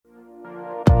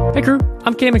Hey crew,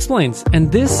 I'm Cam Explains,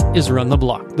 and this is Run the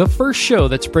Block, the first show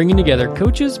that's bringing together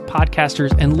coaches,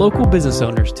 podcasters, and local business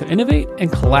owners to innovate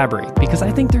and collaborate, because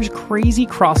I think there's crazy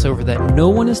crossover that no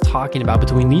one is talking about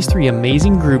between these three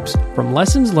amazing groups, from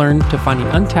lessons learned to finding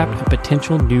untapped and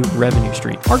potential new revenue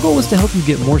streams. Our goal is to help you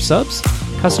get more subs,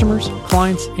 customers,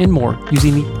 clients, and more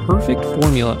using the perfect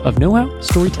formula of know-how,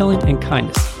 storytelling, and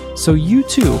kindness, so you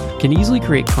too can easily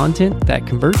create content that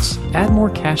converts, add more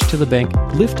cash to the bank,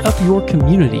 lift up your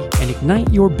community, and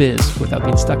ignite your biz without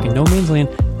being stuck in no man's land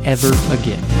ever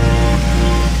again.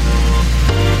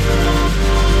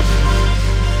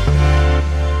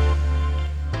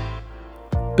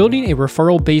 Building a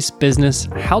referral-based business,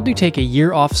 how to take a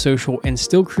year off social and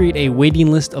still create a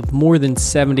waiting list of more than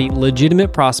 70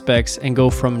 legitimate prospects and go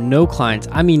from no clients,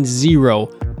 I mean zero,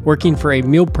 working for a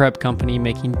meal prep company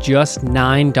making just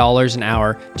 $9 an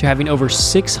hour, to having over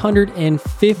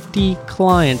 650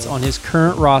 clients on his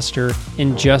current roster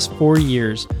in just 4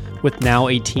 years with now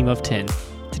a team of 10.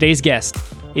 Today's guest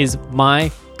is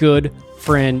my good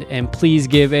friend, and please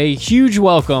give a huge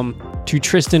welcome to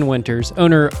Tristan Winters,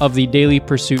 owner of the Daily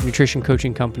Pursuit Nutrition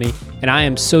Coaching Company. And I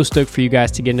am so stoked for you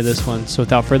guys to get into this one. So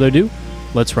without further ado,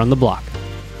 let's run the block.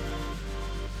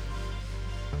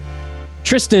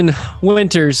 Tristan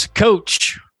Winters,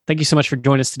 coach, thank you so much for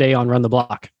joining us today on Run the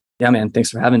Block. Yeah, man. Thanks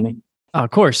for having me. Of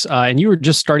course. And you were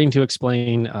just starting to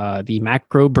explain the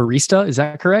macro barista. Is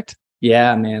that correct?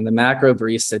 Yeah, man. The macro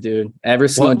barista, dude. Every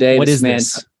single day. What is man,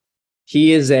 this?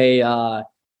 He is I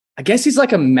guess he's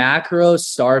like a macro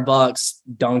Starbucks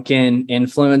Dunkin'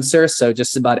 influencer. So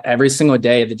just about every single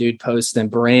day, the dude posts a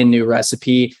brand new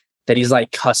recipe that he's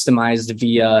like customized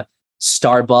via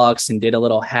Starbucks and did a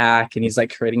little hack, and he's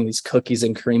like creating these cookies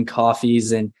and cream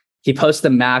coffees, and he posts the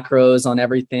macros on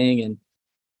everything. And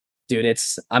dude,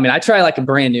 I try like a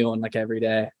brand new one like every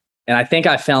day, and I think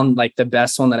I found like the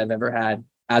best one that I've ever had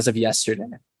as of yesterday.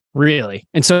 Really?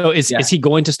 And so is he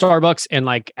going to Starbucks and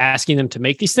like asking them to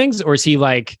make these things, or is he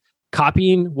like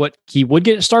copying what he would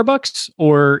get at Starbucks,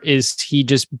 or is he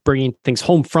just bringing things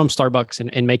home from Starbucks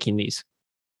and making these?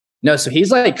 No, so he's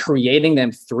like creating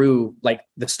them through like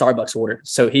the Starbucks order.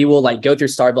 So he will like go through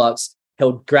Starbucks.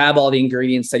 He'll grab all the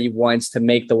ingredients that he wants to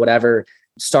make the whatever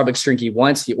Starbucks drink he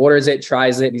wants. He orders it,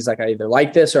 tries it. And he's like, I either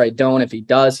like this or I don't. If he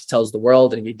does, he tells the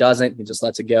world. And if he doesn't, he just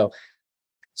lets it go.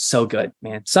 So good,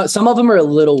 man. So some of them are a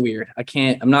little weird.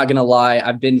 I'm not going to lie.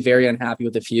 I've been very unhappy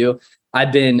with a few.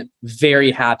 I've been very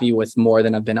happy with more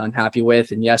than I've been unhappy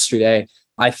with. And yesterday,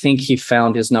 I think he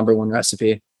found his number one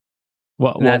recipe.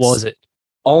 What was it?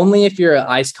 Only if you're an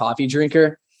iced coffee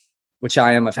drinker, which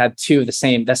I am. I've had two of the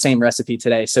same recipe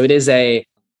today. So it is so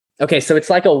it's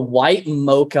like a white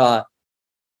mocha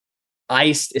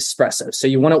iced espresso. So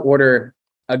you want to order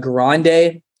a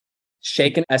grande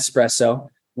shaken espresso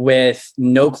with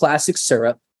no classic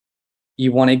syrup.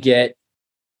 You want to get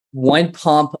 1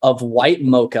 pump of white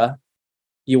mocha.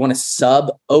 You want to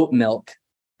sub oat milk,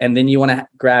 and then you want to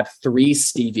grab 3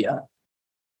 stevia.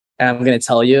 And I'm going to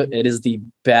tell you, it is the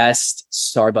best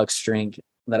Starbucks drink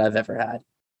that I've ever had.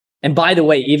 And by the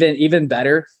way, even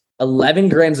better, 11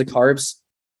 grams of carbs,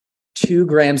 2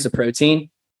 grams of protein,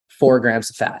 4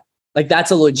 grams of fat. Like that's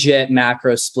a legit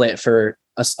macro split for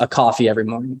a coffee every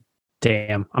morning.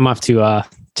 Damn, I'm off to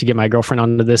get my girlfriend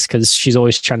onto this, because she's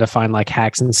always trying to find like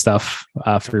hacks and stuff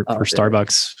for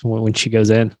Starbucks when she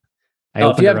goes in.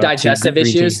 If you have digestive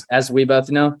issues, as we both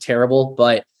know, terrible.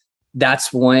 But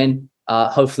that's one.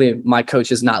 Hopefully my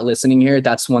coach is not listening here.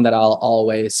 That's one that I'll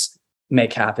always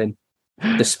make happen.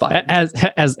 Despite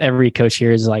as every coach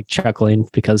here is like chuckling,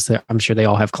 because I'm sure they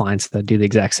all have clients that do the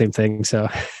exact same thing. So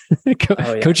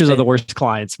coaches are the worst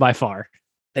clients by far.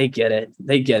 They get it.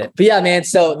 But yeah, man.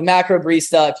 So the macro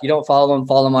barista, if you don't follow him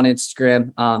on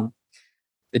Instagram.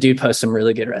 The dude posts some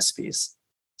really good recipes.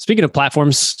 Speaking of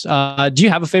platforms, do you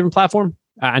have a favorite platform?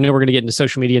 I know we're going to get into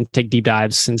social media and take deep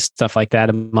dives and stuff like that,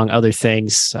 among other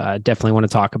things. Definitely want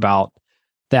to talk about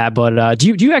that. But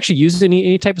do you actually use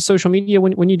any type of social media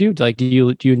when you do? Like, do you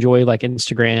enjoy like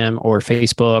Instagram or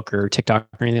Facebook or TikTok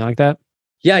or anything like that?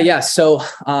 Yeah. So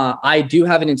I do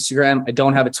have an Instagram. I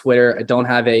don't have a Twitter. I don't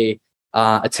have a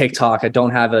TikTok. I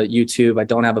don't have a YouTube. I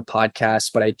don't have a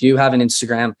podcast, but I do have an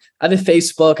Instagram. I have a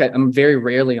Facebook. I'm very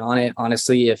rarely on it.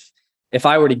 Honestly, if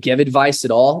I were to give advice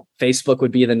at all, Facebook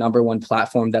would be the number one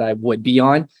platform that I would be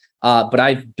on. But we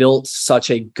have built such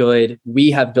a good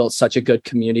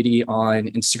community on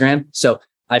Instagram. So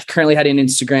I've currently had an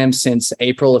Instagram since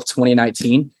April of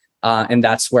 2019. And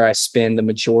that's where I spend the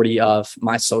majority of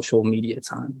my social media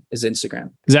time, is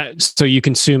Instagram. Is that so you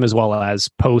consume as well as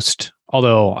post?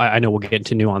 Although I know we'll get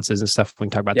into nuances and stuff. We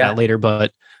can talk about that later,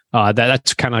 but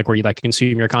that's kind of like where you like to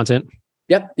consume your content.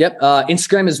 Yep.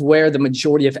 Instagram is where the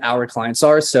majority of our clients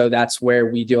are. So that's where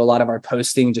we do a lot of our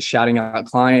posting, just shouting out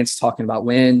clients, talking about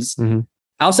wins. Mm-hmm.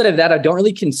 Outside of that, I don't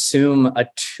really consume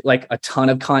a ton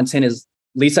of content. At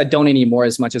least I don't anymore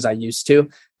as much as I used to.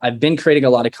 I've been creating a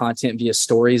lot of content via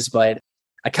stories, but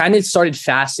I kind of started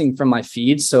fasting from my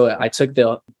feed. So I took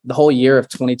the whole year of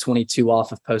 2022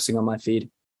 off of posting on my feed.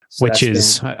 So which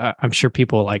is, I'm sure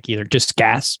people like either just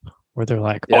gasp or they're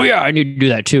like, oh yeah, I need to do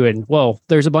that too. And well,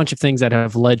 there's a bunch of things that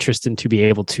have led Tristan to be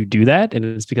able to do that. And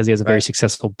it's because he has a very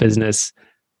successful business,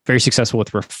 very successful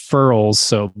with referrals.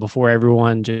 So before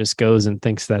everyone just goes and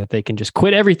thinks that they can just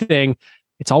quit everything,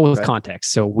 it's all with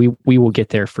context. So we will get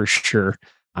there for sure.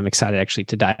 I'm excited actually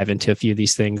to dive into a few of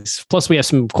these things. Plus we have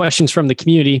some questions from the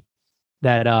community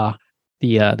that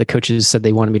the coaches said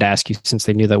they wanted me to ask you since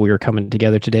they knew that we were coming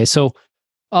together today. So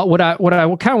what I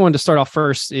kind of wanted to start off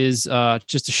first is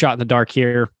just a shot in the dark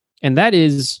here. And that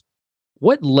is,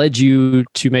 what led you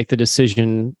to make the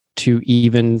decision to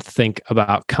even think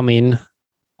about coming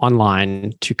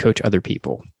online to coach other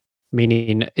people?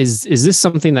 Meaning, is this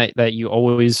something that you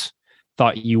always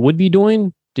thought you would be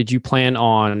doing? Did you plan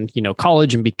on,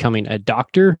 college and becoming a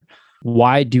doctor?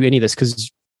 Why do any of this?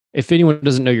 Because if anyone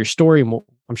doesn't know your story, and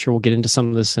I'm sure we'll get into some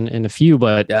of this in a few,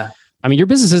 but I mean, your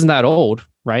business isn't that old,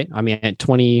 right? I mean, at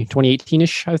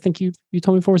 2018-ish, I think you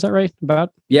told me before, is that right?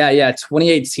 About? Yeah.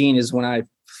 2018 is when I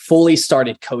fully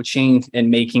started coaching and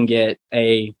making it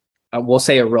we'll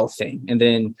say a real thing. And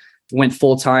then went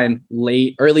full-time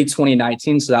early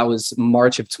 2019. So that was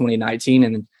March of 2019.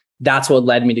 And that's what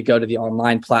led me to go to the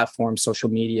online platform, social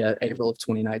media, April of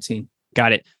 2019.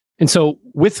 Got it. And so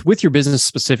with your business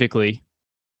specifically,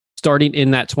 starting in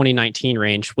that 2019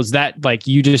 range, was that like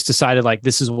you just decided like,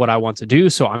 this is what I want to do,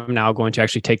 so I'm now going to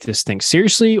actually take this thing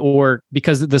seriously? Or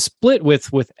because the split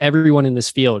with everyone in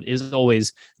this field is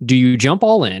always, do you jump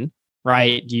all in,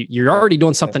 right? You're already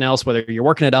doing something else, whether you're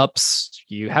working at Ups,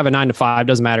 you have a 9 to 5,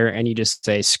 doesn't matter. And you just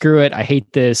say, screw it, I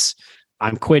hate this,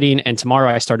 I'm quitting, and tomorrow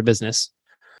I start a business.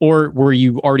 Or were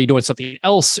you already doing something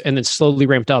else and then slowly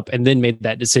ramped up and then made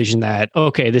that decision that,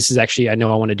 okay, this is actually, I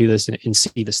know I want to do this and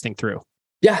see this thing through?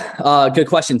 Yeah, good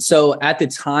question. So at the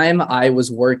time I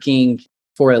was working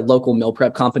for a local meal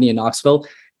prep company in Knoxville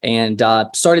and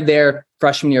started there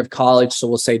freshman year of college. So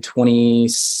we'll say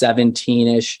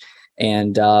 2017-ish,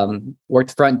 and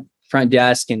worked front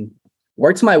desk and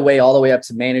worked my way all the way up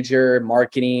to manager,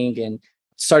 marketing, and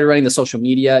started running the social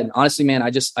media. And honestly, man,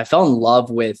 I fell in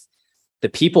love with the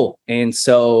people. And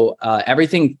so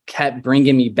everything kept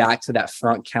bringing me back to that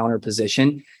front counter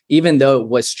position, even though it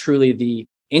was truly the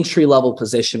entry-level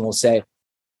position, we'll say.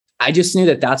 I just knew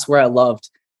that that's where I loved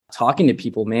talking to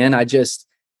people, man.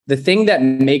 The thing that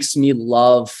makes me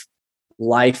love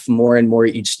life more and more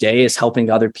each day is helping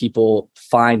other people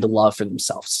find love for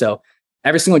themselves. So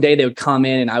every single day they would come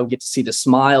in and I would get to see the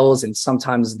smiles, and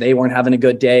sometimes they weren't having a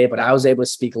good day, but I was able to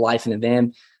speak life into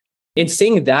them. And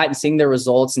seeing that and seeing their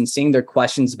results and seeing their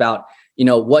questions about,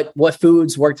 what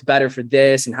foods worked better for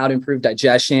this and how to improve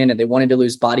digestion, and they wanted to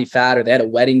lose body fat, or they had a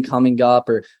wedding coming up,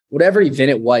 or whatever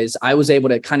event it was, I was able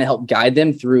to kind of help guide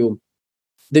them through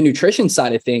the nutrition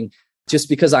side of thing just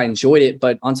because I enjoyed it.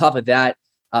 But on top of that,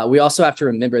 we also have to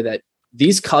remember that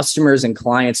these customers and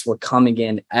clients were coming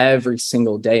in every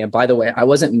single day. And by the way, I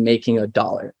wasn't making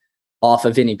 $1 off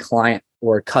of any client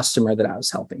or customer that I was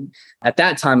helping. At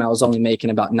that time, I was only making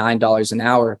about $9 an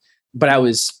hour, but I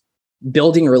was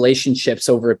building relationships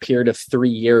over a period of 3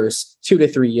 years, 2 to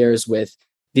 3 years, with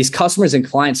these customers and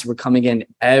clients who were coming in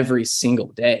every single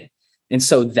day. And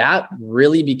so that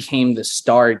really became the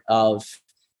start of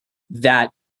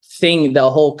that thing, the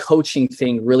whole coaching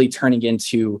thing really turning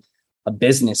into a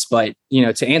business. But,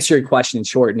 to answer your question in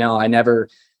short, no,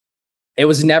 it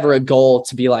was never a goal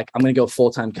to be like, I'm going to go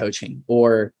full-time coaching,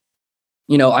 or,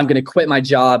 I'm going to quit my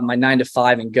job, my 9 to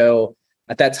 5, and go.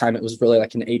 At that time, it was really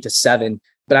like an 8 to 7,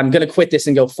 but I'm going to quit this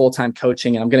and go full-time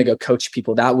coaching, and I'm going to go coach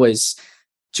people. That was,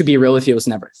 to be real with you, it was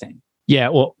never a thing. Yeah.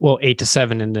 Well, 8 to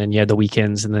 7, and then the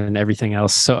weekends and then everything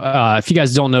else. So if you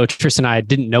guys don't know, Tristan and I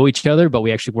didn't know each other, but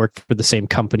we actually worked for the same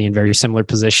company in very similar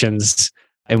positions.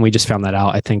 And we just found that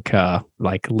out, I think,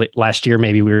 last year,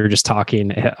 maybe we were just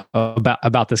talking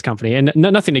about this company, and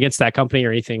nothing against that company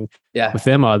or anything with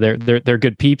them. They're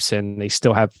good peeps, and they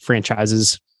still have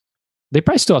franchises. They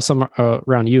probably still have some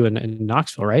around you in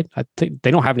Knoxville, right? I think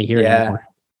they don't have any here anymore.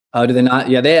 Oh, do they not?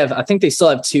 Yeah, they have. I think they still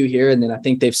have 2 here. And then I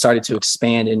think they've started to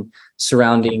expand in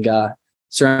surrounding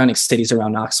cities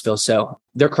around Knoxville. So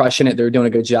they're crushing it. They're doing a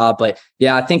good job. But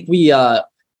yeah, I think we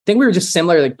were just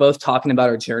similar, like both talking about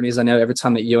our journeys. I know every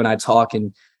time that you and I talk,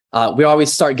 and we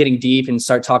always start getting deep and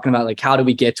start talking about like, how do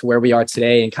we get to where we are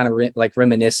today, and kind of like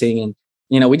reminiscing. And,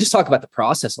 we just talk about the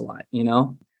process a lot,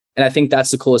 and I think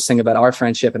that's the coolest thing about our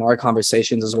friendship and our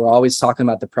conversations is we're always talking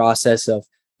about the process of,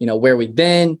 where we've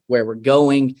been, where we're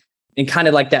going, and kind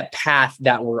of like that path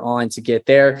that we're on to get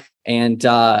there. And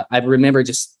I remember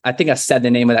I think I said the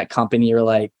name of that company. You're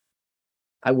like,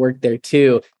 I worked there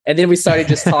too. And then we started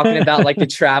just talking about like the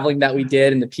traveling that we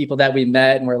did and the people that we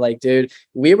met. And we're like, dude,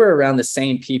 we were around the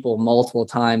same people multiple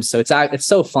times. So it's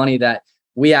so funny that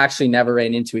we actually never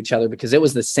ran into each other because it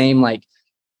was the same like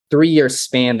 3-year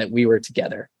span that we were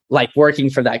together, like working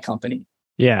for that company.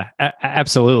 Yeah,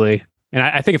 absolutely. And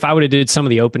I think if I would have did some of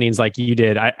the openings like you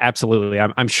did,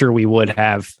 I'm sure we would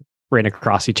have ran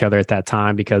across each other at that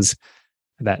time because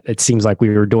that it seems like we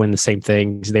were doing the same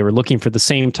things. They were looking for the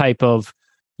same type of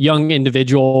young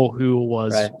individual who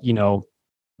was, right.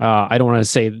 I don't want to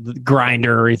say the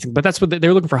grinder or anything, but that's what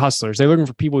they're looking for. Hustlers. They're looking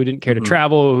for people who didn't care to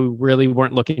travel, who really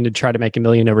weren't looking to try to make $1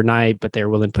 million overnight, but they were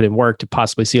willing to put in work to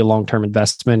possibly see a long-term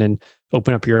investment and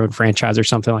open up your own franchise or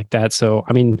something like that. So,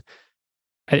 I mean,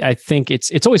 I think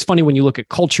it's always funny when you look at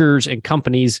cultures and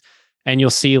companies and you'll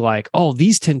see like, oh,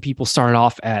 these 10 people started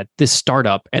off at this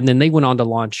startup and then they went on to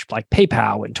launch like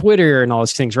PayPal and Twitter and all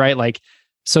those things, right? Like,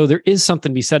 so there is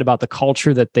something to be said about the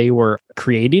culture that they were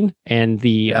creating and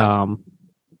the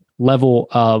level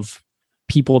of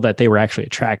people that they were actually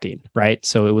attracting, right?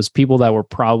 So it was people that were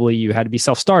probably, you had to be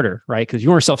self-starter, right? Because you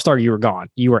weren't self-starter, you were gone.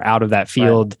 You were out of that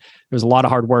field. Right. There was a lot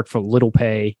of hard work for little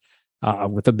pay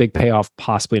with a big payoff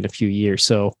possibly in a few years.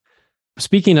 So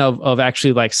speaking of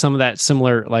actually like some of that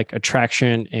similar like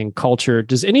attraction and culture,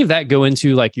 does any of that go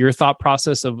into like your thought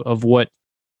process of what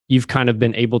you've kind of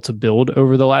been able to build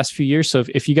over the last few years? So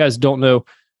if you guys don't know,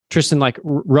 Tristan, like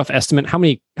rough estimate, how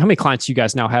many clients you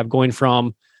guys now have going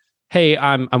from, hey,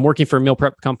 I'm working for a meal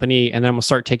prep company and then I'm gonna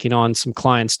start taking on some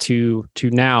clients to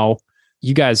now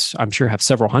you guys, I'm sure have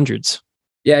several hundreds.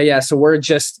 Yeah. So we're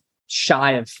just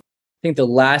shy of, I think the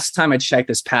last time I checked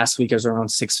this past week, it was around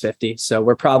 650. So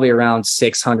we're probably around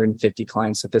 650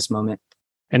 clients at this moment.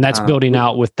 And that's building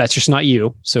out with, that's just not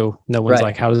you. So no one's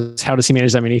like, how does he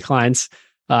manage that many clients?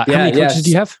 How many coaches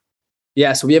do you have?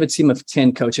 Yeah. So we have a team of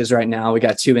 10 coaches right now. We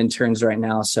got 2 interns right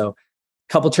now. So a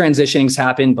couple transitionings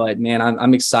happened, but man,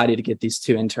 I'm excited to get these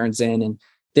 2 interns in, and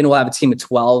then we'll have a team of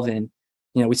 12. And,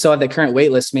 we still have that current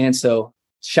wait list, man. So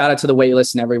shout out to the wait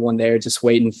list and everyone there just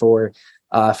waiting for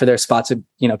their spot to,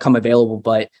 come available.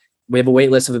 But we have a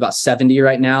wait list of about 70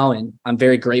 right now. And I'm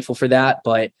very grateful for that.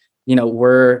 But,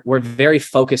 we're very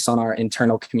focused on our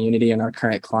internal community and our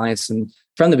current clients. And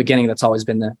from the beginning, that's always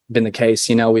been the case.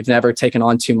 We've never taken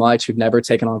on too much. We've never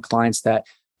taken on clients that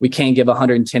we can't give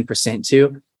 110%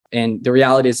 to. And the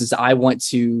reality is I want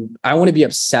to be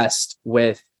obsessed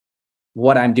with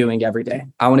what I'm doing every day.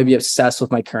 I want to be obsessed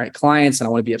with my current clients, and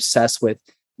I want to be obsessed with,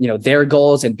 their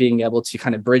goals and being able to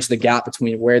kind of bridge the gap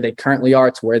between where they currently are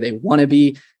to where they want to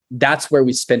be. That's where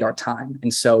we spend our time.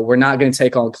 And so we're not going to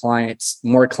take on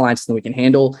more clients than we can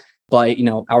handle. But,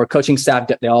 our coaching staff,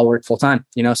 they all work full time,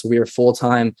 so we are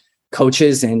full-time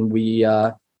coaches, and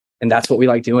and that's what we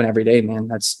like doing every day, man.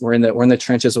 We're in the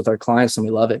trenches with our clients and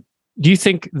we love it. Do you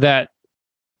think that,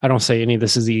 I don't say any of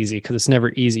this is easy because it's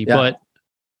never easy, but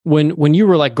when you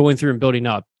were like going through and building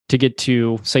up to get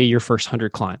to say your first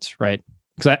 100 clients, right?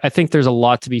 Because I think there's a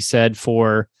lot to be said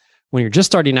for when you're just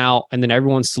starting out and then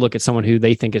everyone's to look at someone who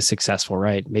they think is successful,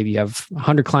 right? Maybe you have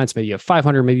 100 clients, maybe you have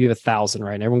 500, maybe you have 1,000,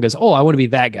 right? And everyone goes, oh, I want to be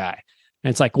that guy. And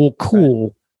it's like, well, cool.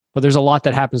 Right. But there's a lot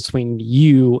that happens between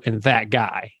you and that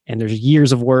guy. And there's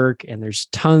years of work and there's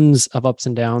tons of ups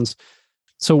and downs.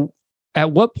 So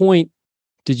at what point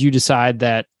did you decide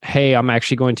that, hey, I'm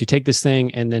actually going to take this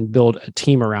thing and then build a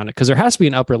team around it? Because there has to be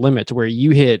an upper limit to where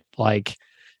you hit like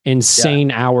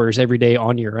insane hours every day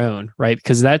on your own, right?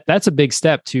 Because that's a big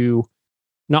step to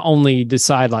not only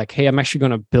decide like, hey, I'm actually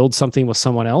going to build something with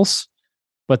someone else,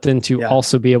 but then to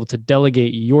also be able to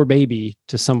delegate your baby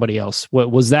to somebody else.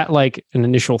 What was that like an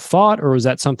initial thought, or was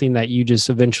that something that you just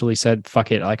eventually said,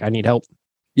 fuck it, like I need help?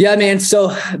 Yeah, man.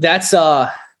 So that's,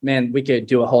 man, we could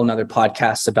do a whole nother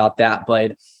podcast about that.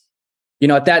 But,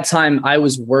 at that time I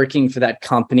was working for that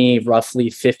company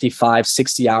roughly 55,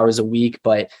 60 hours a week.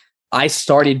 But I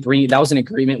started that was an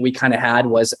agreement we kind of had,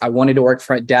 was I wanted to work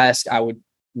front desk. I would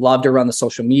love to run the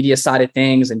social media side of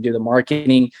things and do the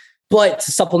marketing, but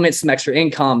to supplement some extra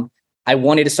income, I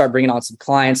wanted to start bringing on some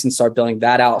clients and start building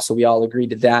that out. So we all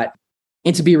agreed to that.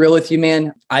 And to be real with you,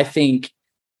 man, I think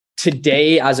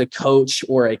today as a coach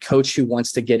or a coach who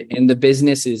wants to get in the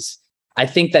business I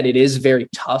think that it is very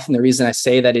tough. And the reason I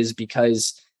say that is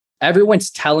because everyone's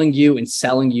telling you and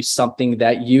selling you something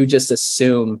that you just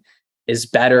assume is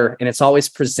better. And it's always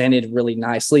presented really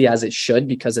nicely, as it should,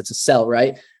 because it's a sell,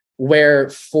 right? Where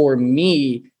for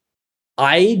me,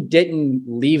 I didn't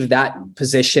leave that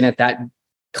position at that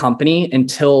company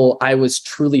until I was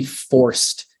truly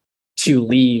forced to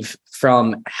leave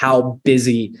from how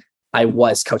busy I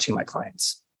was coaching my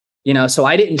clients. So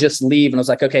I didn't just leave and I was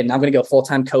like, okay, now I'm going to go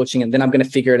full-time coaching and then I'm going to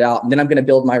figure it out. And then I'm going to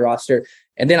build my roster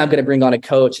and then I'm going to bring on a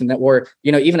coach. And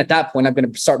even at that point, I'm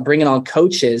going to start bringing on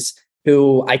coaches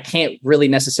who I can't really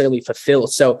necessarily fulfill.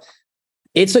 So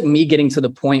it took me getting to the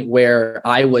point where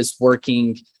I was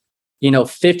working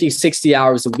 50, 60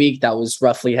 hours a week. That was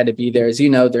roughly had to be there. As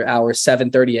their hours,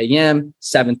 7:30 a.m.,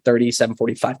 7:30,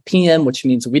 7:45 p.m., which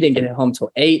means we didn't get home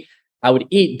till 8. I would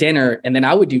eat dinner and then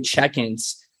I would do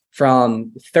check-ins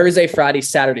from Thursday, Friday,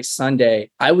 Saturday,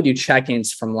 Sunday. I would do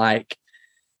check-ins from like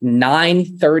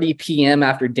 9:30 p.m.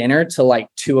 after dinner to like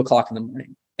 2 o'clock in the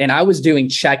morning. And I was doing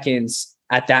check-ins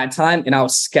at that time and I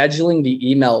was scheduling the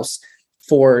emails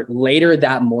for later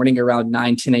that morning around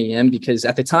 9, 10 a.m. because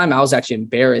at the time I was actually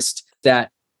embarrassed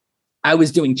that I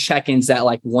was doing check-ins at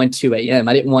like 1, 2 a.m.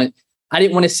 I didn't want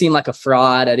to seem like a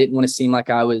fraud. I didn't want to seem like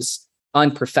I was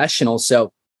unprofessional.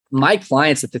 So my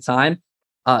clients at the time,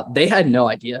 they had no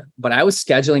idea, but I was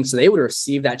scheduling. So they would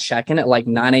receive that check-in at like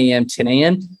 9 a.m., 10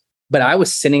 a.m. But I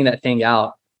was sending that thing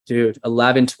out, dude,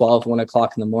 11, 12, 1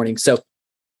 o'clock in the morning. So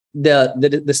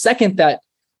the second that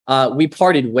we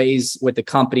parted ways with the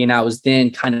company and I was then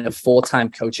kind of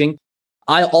full-time coaching,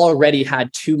 I already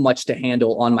had too much to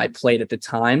handle on my plate at the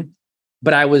time,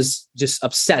 but I was just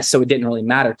obsessed. So it didn't really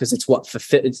matter because it's what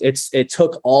it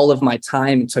took all of my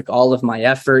time. It took all of my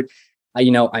effort.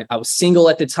 I was single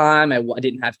at the time. I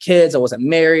didn't have kids. I wasn't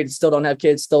married. Still don't have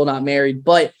kids. Still not married.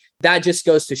 But that just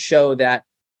goes to show that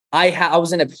I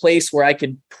was in a place where I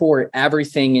could pour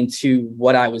everything into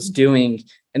what I was doing.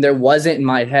 And there wasn't in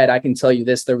my head, I can tell you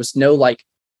this, there was no like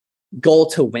goal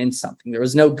to win something. There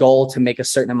was no goal to make a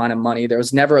certain amount of money. There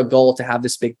was never a goal to have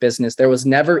this big business. There was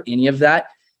never any of that.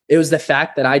 It was the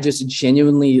fact that I just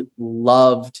genuinely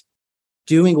loved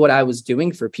doing what I was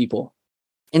doing for people.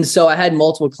 And so I had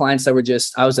multiple clients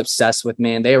that I was obsessed with,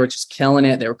 man. They were just killing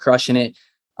it. They were crushing it.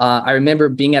 I remember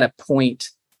being at a point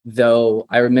though.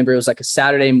 I remember it was like a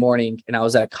Saturday morning and I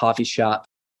was at a coffee shop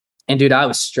and dude, I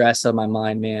was stressed on my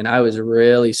mind, man. I was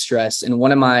really stressed. And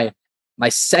one of my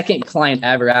second client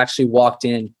ever actually walked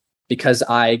in because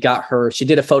I got her, she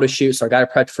did a photo shoot. So I got her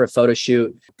prepped for a photo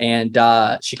shoot and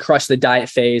she crushed the diet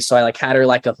phase. So I like had her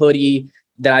like a hoodie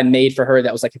that I made for her.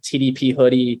 That was like a TDP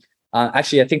hoodie.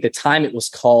 Actually, I think the time it was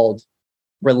called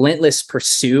Relentless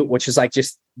Pursuit, which is like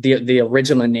just the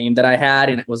original name that I had.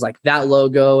 And it was like that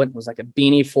logo and it was like a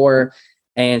beanie for her.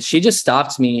 And she just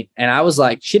stopped me. And I was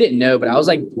like, she didn't know, but I was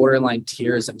like borderline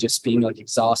tears of just being like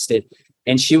exhausted.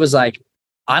 And she was like,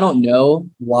 I don't know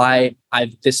why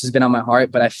this has been on my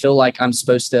heart, but I feel like I'm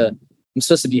supposed to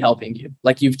be helping you.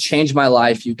 Like you've changed my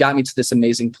life. You got me to this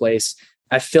amazing place.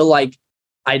 I feel like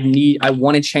I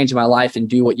want to change my life and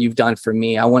do what you've done for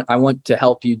me. I want to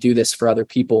help you do this for other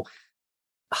people.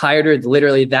 Hired her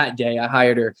literally that day. I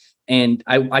hired her and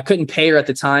I couldn't pay her at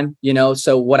the time,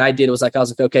 So what I did was I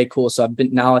was like, okay, cool. So I've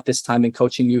been now at this time been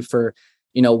coaching you for,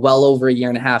 well over a year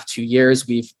and a half, 2 years.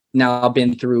 We've now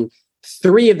been through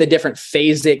 3 of the different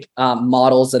phasic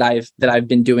models that I've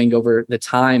been doing over the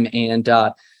time. And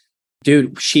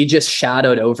dude, she just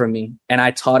shadowed over me and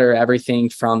I taught her everything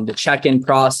from the check-in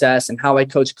process and how I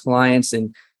coach clients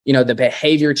and, the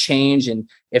behavior change. And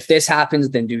if this happens,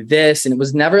 then do this. And it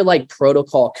was never like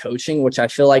protocol coaching, which I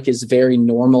feel like is very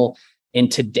normal in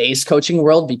today's coaching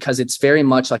world because it's very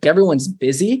much like everyone's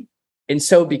busy. And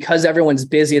so because everyone's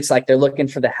busy, it's like they're looking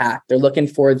for the hack. They're looking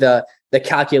for the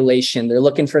calculation. They're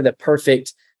looking for the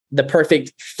perfect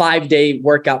 5-day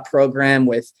workout program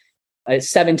with a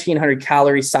 1,700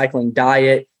 calorie cycling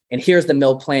diet. And here's the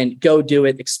meal plan. Go do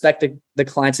it. Expect the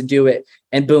clients to do it.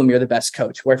 And boom, you're the best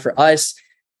coach. Where for us,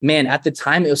 man, at the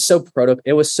time, it was so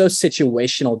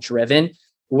situational driven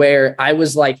where I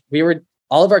was like,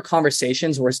 all of our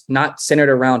conversations were not centered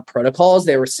around protocols.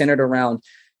 They were centered around,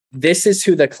 this is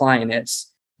who the client is.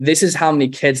 This is how many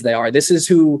kids they are. This is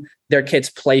who their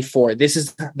kids play for. This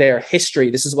is their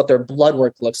history. This is what their blood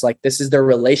work looks like. This is their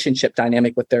relationship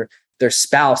dynamic with their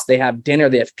spouse. They have dinner.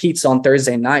 They have pizza on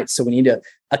Thursday night. So we need to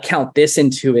account this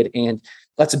into it. And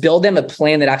let's build them a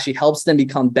plan that actually helps them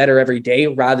become better every day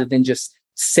rather than just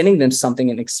sending them something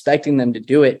and expecting them to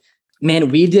do it. Man,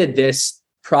 we did this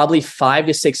probably 5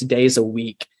 to 6 days a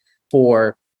week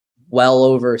for well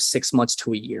over 6 months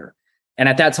to a year. And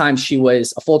at that time, she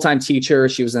was a full-time teacher.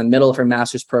 She was in the middle of her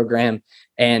master's program.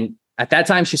 And at that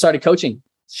time, she started coaching,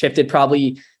 shifted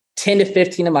probably 10 to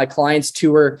 15 of my clients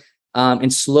to her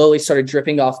and slowly started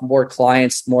dripping off more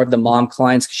clients, more of the mom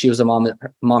clients, because she was a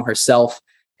mom herself.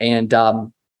 And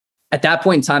at that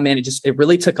point in time, man, it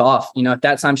really took off. At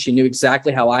that time, she knew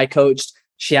exactly how I coached.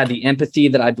 She had the empathy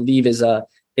that I believe is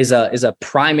a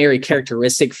primary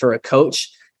characteristic for a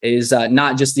coach, is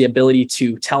not just the ability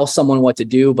to tell someone what to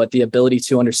do, but the ability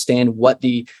to understand what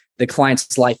the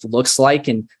client's life looks like,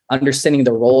 and understanding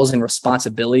the roles and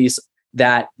responsibilities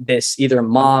that this either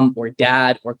mom or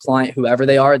dad or client, whoever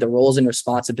they are, the roles and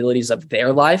responsibilities of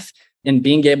their life, and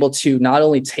being able to not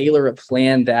only tailor a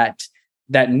plan that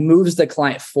moves the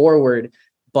client forward,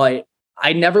 but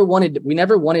we never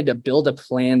wanted to build a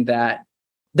plan that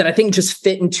I think just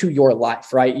fit into your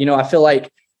life, right? I feel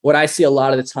like what I see a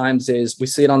lot of the times is we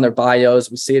see it on their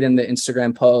bios, we see it in the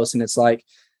Instagram posts, and it's like,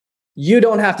 you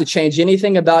don't have to change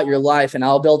anything about your life, and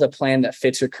I'll build a plan that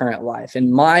fits your current life.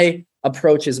 And my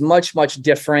approach is much, much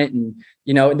different. And,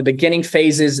 in the beginning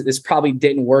phases, this probably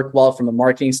didn't work well from a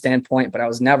marketing standpoint, but I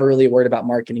was never really worried about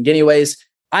marketing anyways.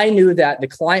 I knew that the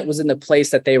client was in the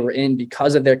place that they were in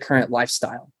because of their current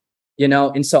lifestyle,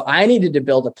 and so I needed to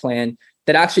build a plan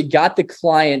that actually got the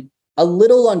client a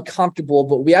little uncomfortable,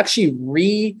 but we actually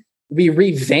we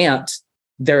revamped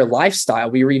their lifestyle.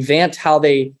 We revamped how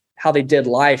they did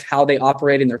life, how they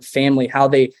operate in their family,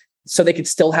 so they could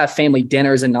still have family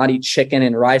dinners and not eat chicken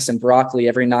and rice and broccoli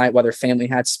every night while their family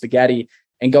had spaghetti,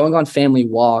 and going on family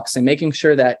walks, and making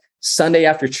sure that Sunday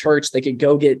after church, they could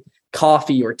go get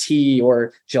coffee or tea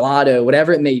or gelato,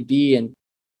 whatever it may be. And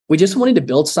we just wanted to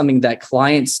build something that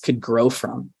clients could grow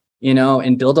from,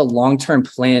 and build a long-term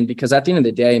plan, because at the end of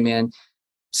the day, man,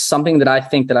 something that I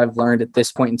think that I've learned at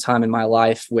this point in time in my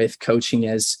life with coaching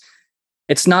is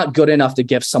it's not good enough to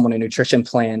give someone a nutrition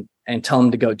plan and tell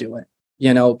them to go do it,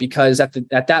 because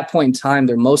at that point in time,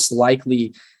 they're most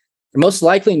likely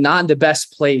not in the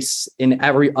best place in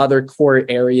every other core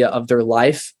area of their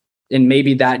life. And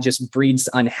maybe that just breeds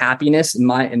unhappiness. In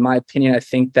my opinion, I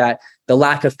think that the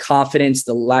lack of confidence,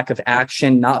 the lack of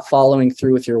action, not following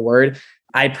through with your word,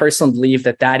 I personally believe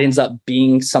that ends up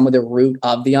being some of the root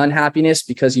of the unhappiness,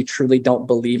 because you truly don't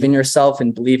believe in yourself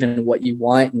and believe in what you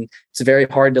want. And it's very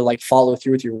hard to follow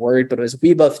through with your word. But as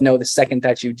we both know, the second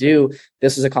that you do,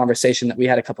 this was a conversation that we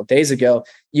had a couple of days ago,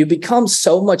 you become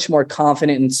so much more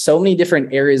confident, and so many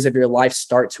different areas of your life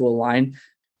start to align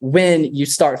when you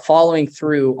start following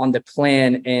through on the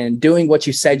plan and doing what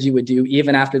you said you would do,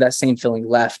 even after that same feeling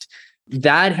left.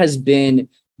 That has been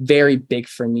very big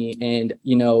for me. And,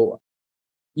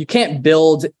 you can't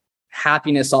build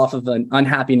happiness off of an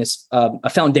unhappiness, a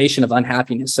foundation of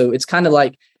unhappiness. So it's kind of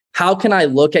like, how can I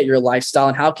look at your lifestyle,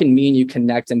 and how can me and you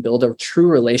connect and build a true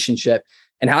relationship?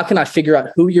 And how can I figure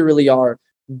out who you really are,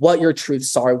 what your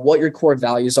truths are, what your core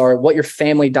values are, what your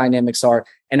family dynamics are,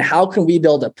 and how can we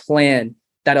build a plan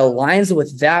that aligns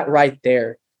with that right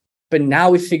there? But now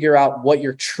we figure out what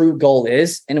your true goal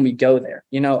is, and we go there.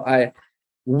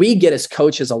 We get as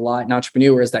coaches a lot, and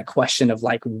entrepreneurs, that question of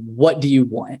what do you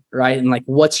want, right? And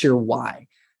what's your why?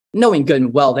 Knowing good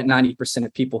and well that 90%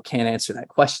 of people can't answer that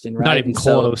question, right? Not even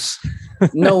close.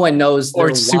 No one knows their or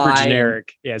it's super why.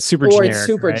 Generic. Yeah, it's super or generic. It's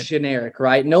super generic,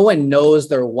 right? No one knows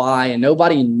their why, and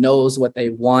nobody knows what they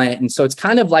want. And so it's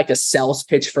kind of like a sales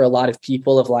pitch for a lot of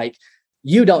people of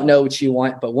you don't know what you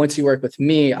want, but once you work with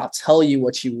me, I'll tell you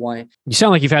what you want. You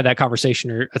sound like you've had that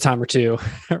conversation a time or two,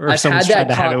 or someone's tried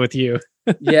to have it with you.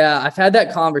 Yeah, I've had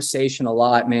that conversation a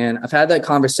lot, man. I've had that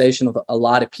conversation with a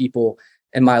lot of people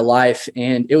in my life.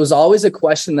 And it was always a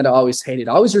question that I always hated.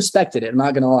 I always respected it. I'm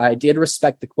not going to lie. I did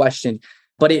respect the question,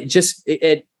 but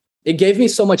it gave me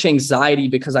so much anxiety,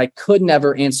 because I could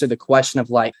never answer the question of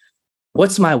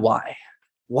what's my why?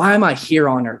 Why am I here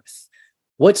on earth?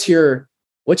 What's your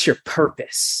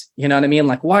purpose? You know what I mean?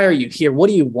 Why are you here? What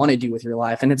do you want to do with your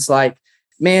life? And it's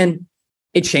man,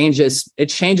 it changes. It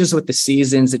changes with the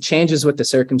seasons. It changes with the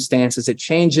circumstances. It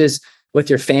changes with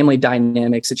your family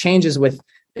dynamics. It changes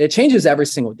every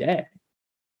single day,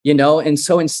 And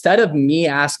so instead of me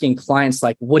asking clients,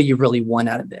 what do you really want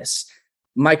out of this?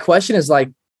 My question is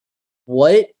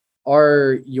what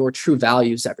are your true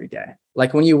values every day?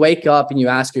 When you wake up and you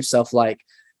ask yourself,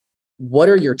 what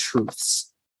are your truths?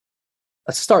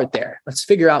 Let's start there. Let's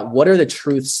figure out, what are the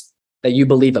truths that you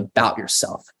believe about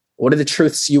yourself? What are the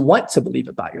truths you want to believe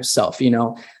about yourself?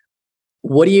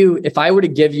 If I were to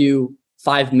give you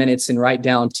 5 minutes and write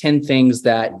down 10 things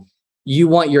that you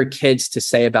want your kids to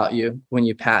say about you when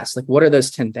you pass, what are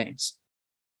those 10 things?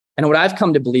 And what I've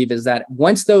come to believe is that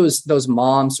once those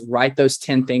moms write those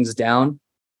 10 things down,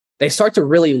 they start to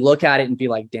really look at it and be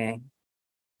dang,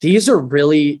 these are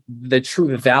really the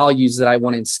true values that I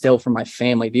want to instill for my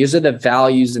family. These are the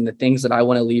values and the things that I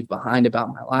want to leave behind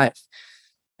about my life.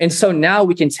 And so now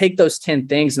we can take those 10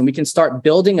 things and we can start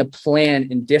building a plan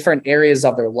in different areas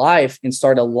of their life and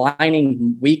start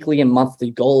aligning weekly and monthly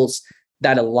goals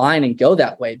that align and go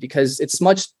that way, because it's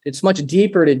much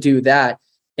deeper to do that.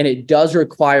 And it does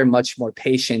require much more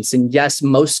patience. And yes,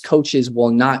 most coaches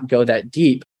will not go that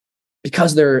deep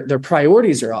because their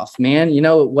priorities are off, man. You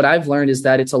know, what I've learned is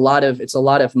that it's a lot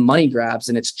of money grabs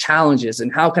and it's challenges.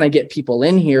 And how can I get people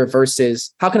in here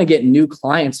versus how can I get new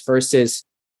clients versus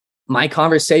my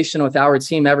conversation with our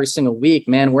team every single week,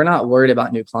 man, we're not worried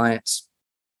about new clients.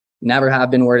 Never have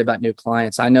been worried about new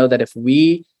clients. I know that if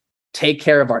we take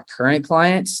care of our current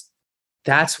clients,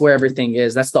 that's where everything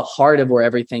is. That's the heart of where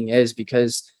everything is,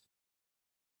 because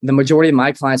the majority of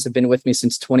my clients have been with me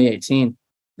since 2018.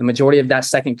 The majority of that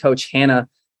second coach, Hannah,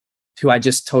 who I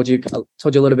just told you a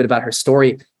little bit about her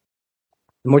story.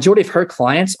 The majority of her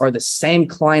clients are the same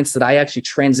clients that I actually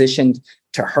transitioned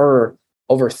to her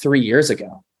over 3 years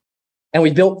ago. And we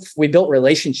built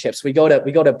relationships. We go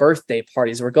to birthday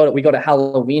parties. We go to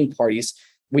Halloween parties.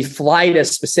 We fly to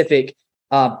specific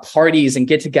parties and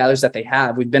get-togethers that they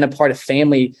have. We've been a part of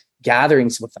family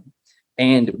gatherings with them,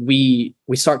 and we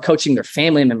start coaching their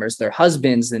family members, their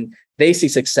husbands, and they see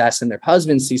success, and their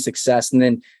husbands see success. And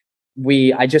then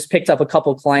I just picked up a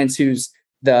couple of clients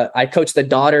I coached the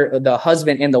daughter, the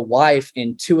husband, and the wife,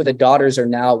 and two of the daughters are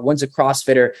now, one's a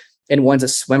CrossFitter and one's a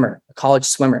swimmer, a college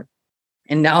swimmer.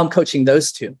 And now I'm coaching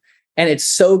those two. And it's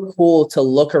so cool to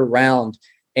look around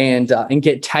and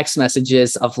get text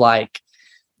messages of like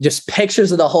just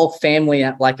pictures of the whole family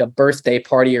at like a birthday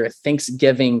party or a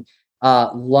Thanksgiving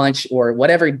lunch or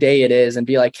whatever day it is, and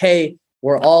be like, hey,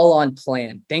 we're all on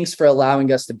plan. Thanks for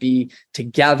allowing us to be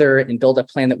together and build a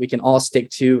plan that we can all stick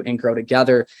to and grow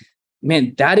together.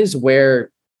 Man, that is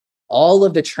where all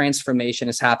of the transformation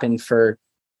has happened for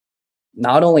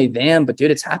not only them, but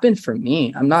dude, it's happened for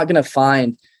me. I'm not going to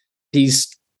find these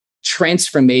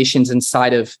transformations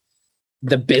inside of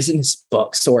the business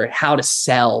books or how to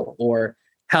sell or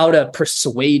how to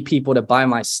persuade people to buy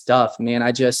my stuff, man.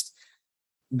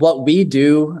 What we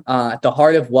do, at the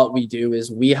heart of what we do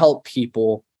is we help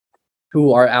people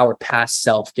who are our past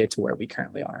self get to where we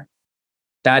currently are.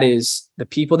 That is the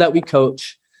people that we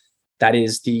coach. That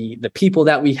is the people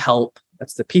that we help.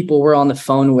 That's the people we're on the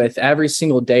phone with every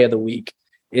single day of the week.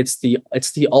 It's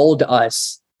the old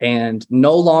us, and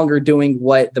no longer doing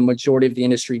what the majority of the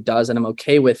industry does. And I'm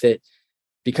okay with it,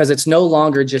 because it's no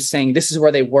longer just saying this is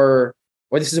where they were,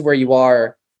 or this is where you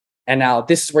are, and now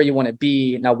this is where you want to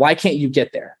be. Now, why can't you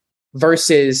get there?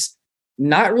 Versus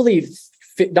not really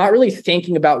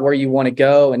thinking about where you want to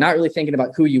go and not really thinking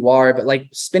about who you are, but like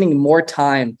spending more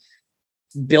time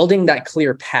building that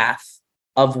clear path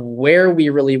of where we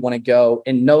really want to go,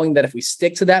 and knowing that if we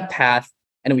stick to that path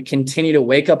and we continue to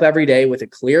wake up every day with a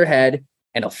clear head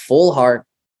and a full heart,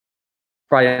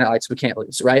 Friday Night Lights, we can't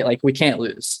lose, right? Like, we can't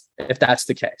lose if that's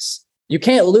the case. You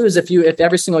can't lose if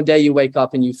every single day you wake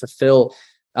up and you fulfill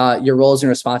your roles and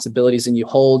responsibilities, and you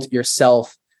hold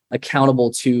yourself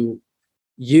accountable to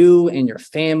you and your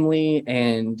family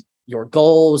and your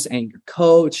goals and your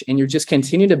coach, and you just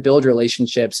continue to build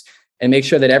relationships and make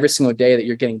sure that every single day that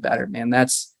you're getting better, man.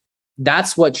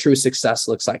 That's what true success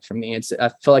looks like for me. I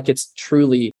feel like it's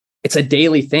a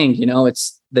daily thing. You know,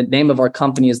 it's the name of our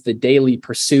company is The Daily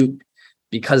Pursuit,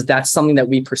 because that's something that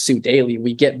we pursue daily.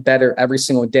 We get better every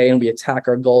single day, and we attack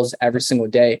our goals every single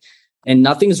day. And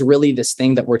nothing's really this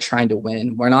thing that we're trying to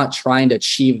win. We're not trying to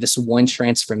achieve this one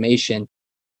transformation,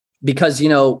 because, you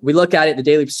know, we look at it, The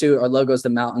Daily Pursuit, our logo is the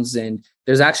mountains, and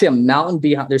there's actually a mountain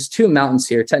behind. There's two mountains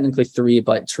here, technically three,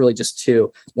 but it's really just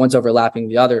two. One's overlapping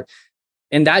the other.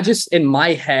 And that just, in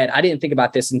my head, I didn't think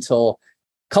about this until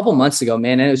a couple months ago,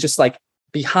 man. And it was just like,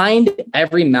 behind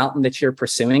every mountain that you're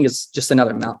pursuing is just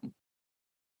another mountain.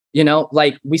 You know,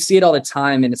 like, we see it all the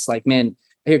time. And it's like, man,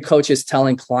 I hear coaches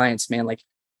telling clients, man, like,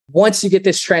 once you get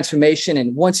this transformation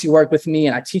and once you work with me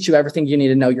and I teach you everything you need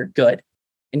to know, you're good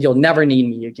and you'll never need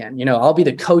me again. You know, I'll be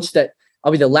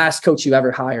the last coach you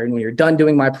ever hire. And when you're done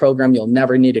doing my program, you'll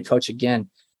never need to coach again.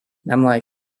 And I'm like,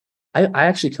 I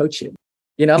actually coach you.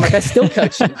 You know, I'm like, I still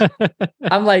coach you.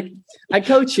 I'm like, I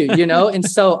coach you, you know? And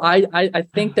so I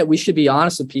think that we should be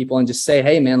honest with people and just say,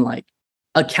 hey, man, like,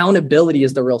 accountability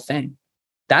is the real thing.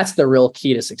 That's the real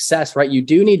key to success, right? You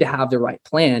do need to have the right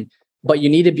plan, but you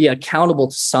need to be accountable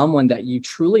to someone that you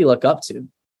truly look up to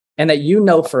and that you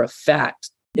know for a fact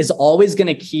is always going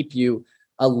to keep you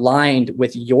aligned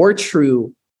with your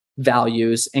true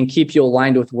values and keep you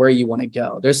aligned with where you want to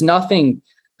go. There's nothing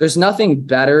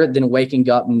better than waking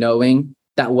up knowing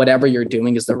that whatever you're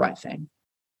doing is the right thing.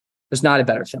 There's not a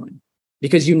better feeling,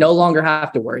 because you no longer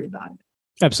have to worry about it.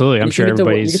 Absolutely. I'm sure you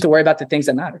get to worry about the things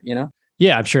that matter, you know?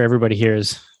 Yeah, I'm sure everybody here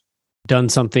is done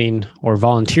something or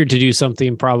volunteered to do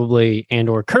something probably, and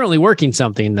or currently working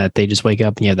something that they just wake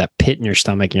up and you have that pit in your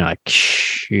stomach and you're like,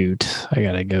 shoot, I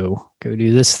gotta go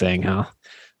do this thing, huh?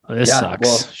 Well, this sucks.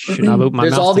 Well, should not open my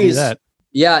mouth to do that.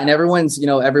 Yeah. And everyone's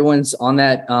on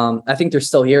that. I think they're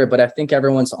still here, but I think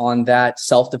everyone's on that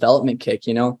self-development kick.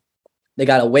 They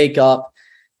got to wake up,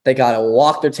 they got to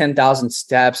walk their 10,000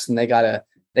 steps, and they got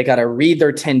to read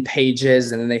their 10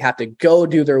 pages, and then they have to go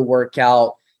do their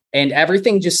workout. And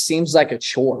everything just seems like a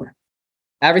chore.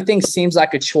 Everything seems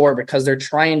like a chore because they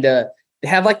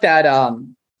have like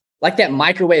that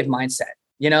microwave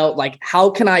mindset, like, how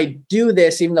can I do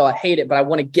this even though I hate it, but I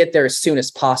want to get there as soon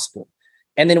as possible.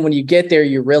 And then when you get there,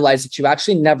 you realize that you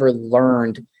actually never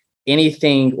learned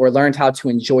anything or learned how to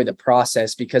enjoy the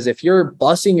process. Because if you're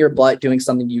busting your butt doing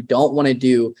something you don't want to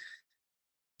do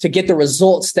to get the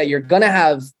results that you're going to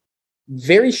have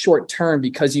very short term,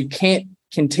 because you can't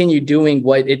continue doing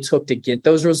what it took to get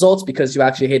those results because you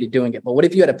actually hated doing it. But what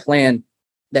if you had a plan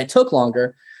that took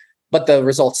longer, but the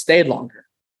results stayed longer?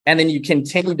 And then you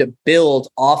continue to build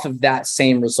off of that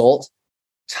same result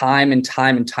time and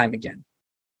time and time again.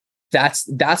 That's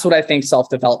what I think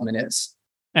self-development is.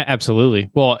 Absolutely.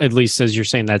 Well, at least as you're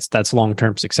saying, that's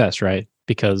long-term success, right?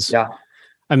 Because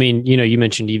I mean, you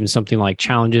mentioned even something like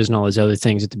challenges and all those other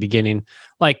things at the beginning.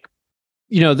 Like,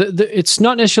 it's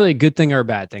not necessarily a good thing or a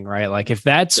bad thing, right? Like if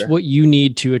that's what you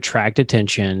need to attract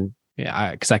attention,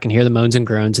 because I can hear the moans and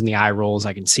groans and the eye rolls,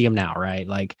 I can see them now, right?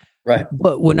 Like, right.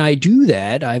 But when I do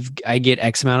that, I get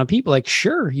X amount of people. Like,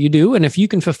 sure, you do, and if you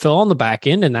can fulfill on the back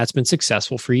end and that's been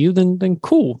successful for you, then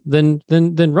cool, then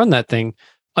run that thing.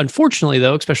 Unfortunately,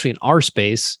 though, especially in our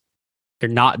space, they're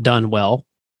not done well.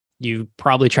 You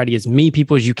probably try to get as many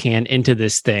people as you can into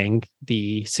this thing.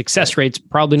 The success rate's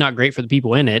probably not great for the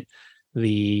people in it.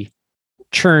 The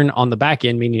churn on the back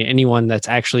end, meaning anyone that's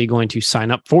actually going to sign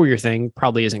up for your thing,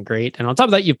 probably isn't great. And on top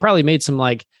of that, you've probably made some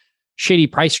like shady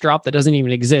price drop that doesn't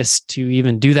even exist to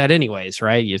even do that anyways,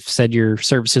 right? You've said your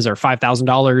services are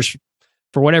 $5,000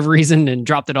 for whatever reason and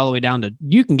dropped it all the way down to,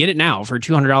 you can get it now for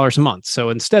 $200 a month. So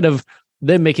instead of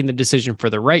them making the decision for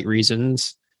the right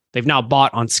reasons, they've now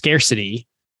bought on scarcity,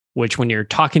 which when you're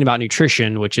talking about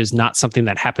nutrition, which is not something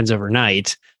that happens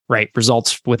overnight, right?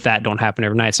 Results with that don't happen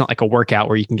overnight. It's not like a workout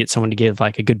where you can get someone to give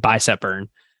like a good bicep burn.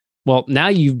 Well, now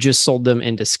you've just sold them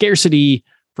into scarcity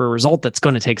for a result that's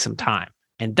going to take some time.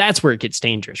 And that's where it gets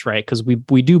dangerous, right? Because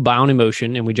we do buy on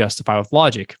emotion and we justify with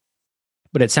logic.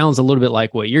 But it sounds a little bit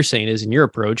like what you're saying is in your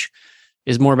approach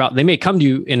is more about, they may come to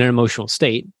you in an emotional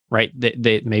state, right?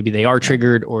 They maybe they are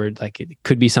triggered, or like it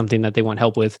could be something that they want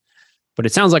help with. But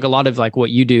it sounds like a lot of like what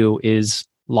you do is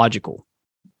logical,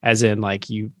 as in like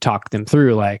you talk them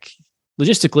through like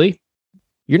logistically,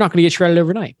 you're not going to get shredded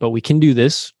overnight, but we can do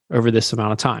this over this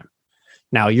amount of time.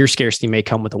 Now, your scarcity may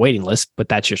come with a waiting list, but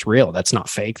that's just real. That's not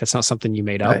fake. That's not something you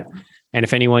made up. Right. And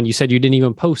if anyone, you said you didn't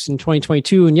even post in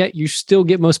 2022, and yet you still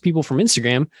get most people from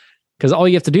Instagram, because all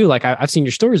you have to do, like I've seen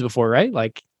your stories before, right?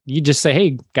 Like you just say,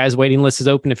 hey, guys, waiting list is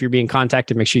open. If you're being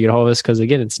contacted, make sure you get a hold of us. Because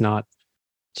again, it's not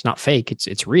fake.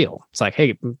 It's real. It's like,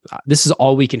 hey, this is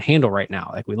all we can handle right now.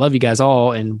 Like we love you guys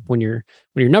all. And when your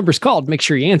number's called, make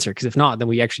sure you answer. Because if not, then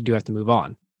we actually do have to move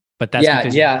on. But that's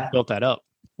because you built that up.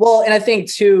 Well, and I think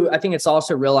it's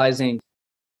also realizing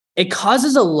it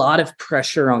causes a lot of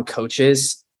pressure on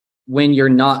coaches when you're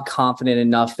not confident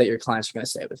enough that your clients are going to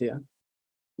stay with you.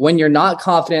 When you're not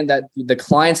confident that the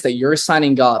clients that you're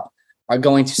signing up are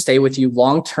going to stay with you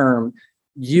long-term,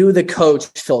 you, the coach,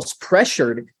 feels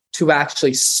pressured to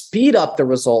actually speed up the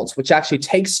results, which actually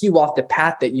takes you off the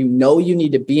path that you know you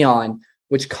need to be on,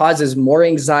 which causes more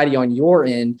anxiety on your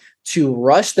end to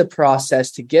rush the process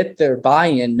to get their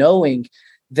buy-in, knowing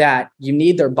that you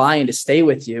need their buy-in to stay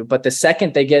with you. But the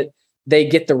second they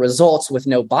get the results with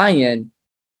no buy-in,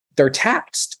 they're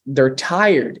taxed, they're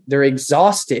tired, they're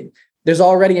exhausted. There's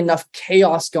already enough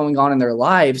chaos going on in their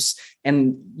lives,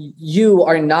 and you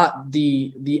are not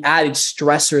the added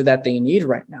stressor that they need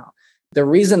right now. The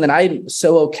reason that I'm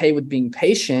so okay with being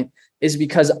patient is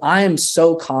because I am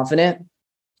so confident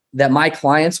that my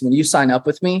clients, when you sign up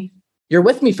with me, you're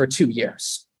with me for 2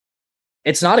 years.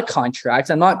 It's not a contract.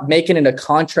 I'm not making it a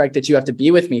contract that you have to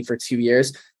be with me for 2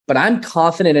 years, but I'm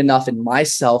confident enough in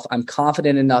myself. I'm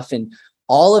confident enough in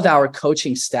all of our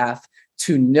coaching staff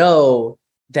to know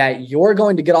that you're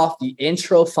going to get off the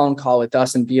intro phone call with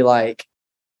us and be like,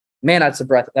 man, that's a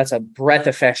breath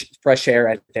of fresh air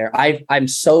right there. I'm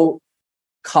so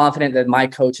confident that my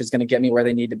coach is going to get me where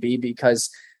they need to be because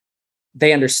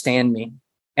they understand me.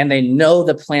 And they know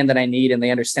the plan that I need, and they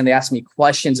understand. They ask me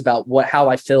questions about how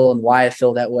I feel and why I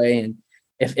feel that way, and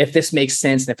if this makes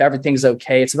sense and if everything's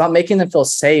okay. It's about making them feel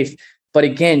safe. But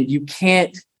again, you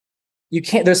can't you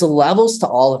can't, there's levels to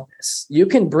all of this. You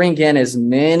can bring in as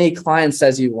many clients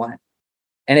as you want.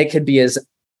 And it could be as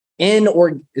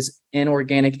inorganic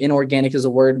is a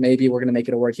word. Maybe we're going to make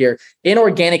it a word here.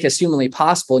 Inorganic as humanly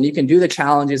possible. And you can do the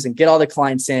challenges and get all the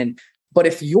clients in. But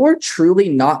if you're truly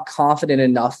not confident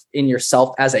enough in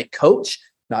yourself as a coach,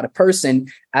 not a person,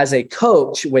 as a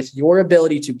coach with your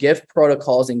ability to give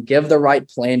protocols and give the right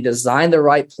plan, design the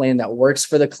right plan that works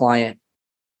for the client,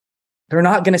 they're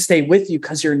not going to stay with you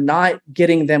because you're not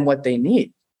getting them what they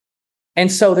need. And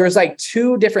so there's like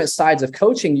two different sides of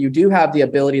coaching. You do have the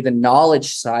ability, the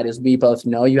knowledge side, as we both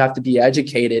know, you have to be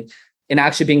educated in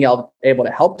actually being able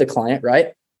to help the client,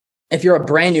 right? If you're a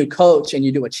brand new coach and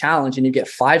you do a challenge and you get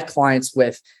 5 clients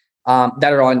with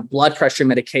that are on blood pressure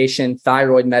medication,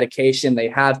 thyroid medication, they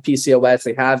have PCOS,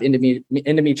 they have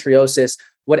endometriosis,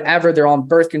 whatever, they're on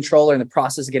birth control or in the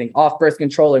process of getting off birth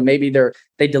control, or maybe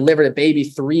they delivered a baby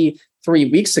three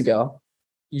weeks ago.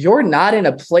 You're not in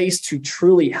a place to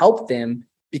truly help them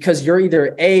because you're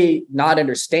either A, not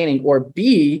understanding, or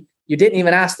B, you didn't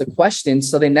even ask the question,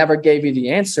 so they never gave you the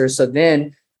answer. So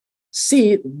then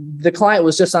C, the client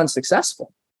was just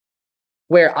unsuccessful.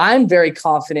 Where I'm very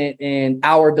confident in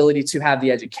our ability to have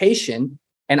the education.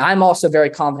 And I'm also very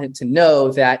confident to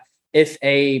know that if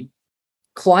a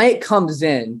client comes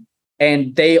in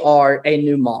and they are a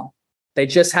new mom, they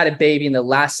just had a baby in the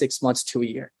last 6 months to a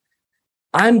year,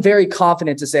 I'm very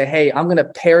confident to say, hey, I'm going to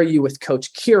pair you with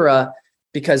Coach Kira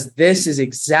because this is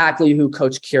exactly who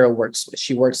Coach Kira works with.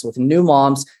 She works with new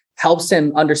moms, helps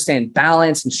them understand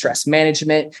balance and stress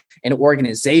management and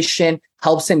organization,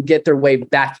 helps them get their way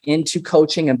back into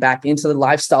coaching and back into the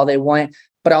lifestyle they want.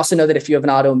 But I also know that if you have an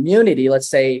autoimmunity, let's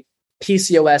say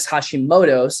PCOS,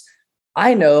 Hashimoto's,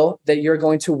 I know that you're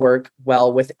going to work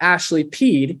well with Ashley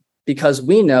Pede because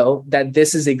we know that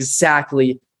this is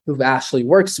exactly who Ashley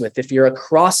works with. If you're a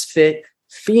CrossFit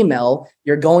female,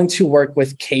 you're going to work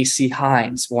with Casey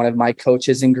Hines, one of my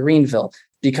coaches in Greenville,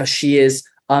 because she is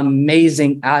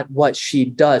amazing at what she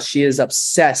does. She is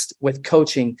obsessed with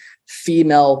coaching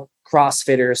female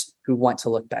CrossFitters who want to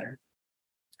look better.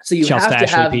 So you have to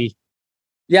have,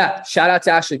 yeah, shout out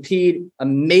to Ashley Pede,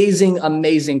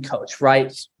 amazing coach,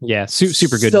 right? Yeah,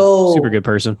 super good, super good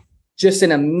person. Just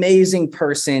an amazing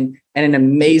person and an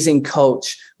amazing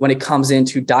coach when it comes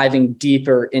into diving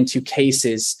deeper into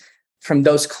cases from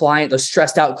those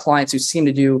stressed out clients who seem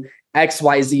to do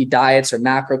XYZ diets or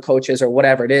macro coaches or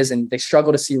whatever it is, and they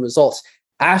struggle to see results.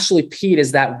 Ashley Pede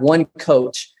is that one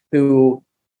coach who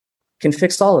can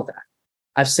fix all of that.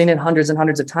 I've seen it hundreds and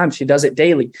hundreds of times. She does it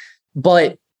daily.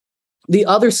 But the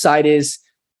other side is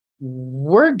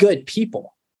we're good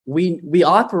people. We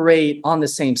operate on the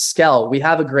same scale. We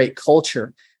have a great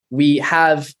culture.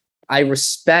 I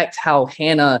respect how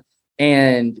Hannah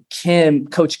and Kim,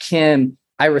 Coach Kim,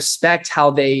 I respect how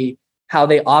they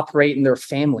operate in their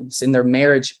families, in their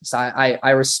marriages.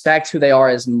 I respect who they are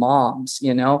as moms,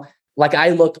 you know, like I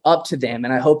look up to them.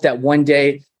 And I hope that one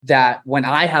day that when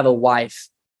I have a wife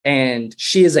and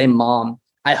she is a mom,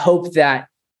 I hope that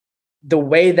the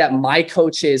way that my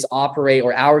coaches operate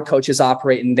or our coaches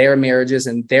operate in their marriages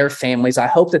and their families, I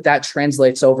hope that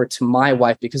translates over to my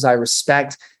wife because I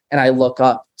respect and I look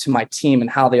up to my team and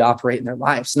how they operate in their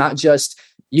lives. Not just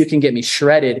you can get me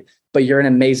shredded, but you're an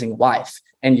amazing wife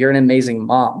and you're an amazing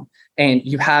mom and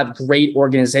you have great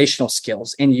organizational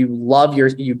skills and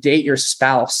you date your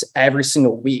spouse every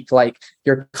single week. Like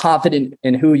you're confident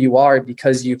in who you are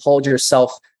because you hold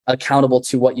yourself accountable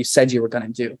to what you said you were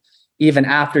going to do, even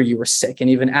after you were sick and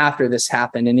even after this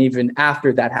happened and even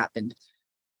after that happened.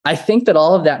 I think that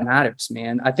all of that matters,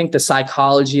 man. I think the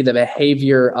psychology, the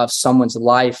behavior of someone's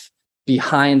life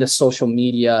behind the social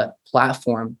media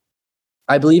platform,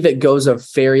 I believe it goes a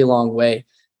very long way.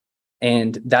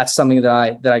 And that's something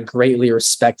that I greatly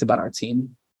respect about our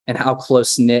team and how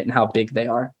close knit and how big they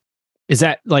are. Is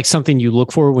that like something you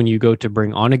look for when you go to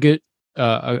bring on a good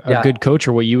good coach,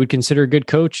 or what you would consider a good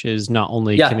coach is not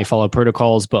only can they follow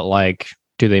protocols, but like,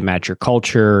 do they match your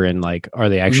culture? And like, are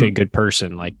they actually a good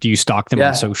person? Like, do you stalk them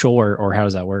on social or how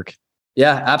does that work?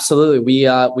 Yeah, absolutely.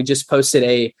 We just posted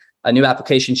a new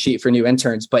application sheet for new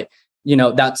interns, but you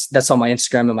know, that's on my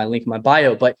Instagram and my link in my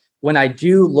bio. But when I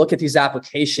do look at these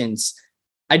applications,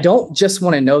 I don't just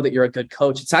want to know that you're a good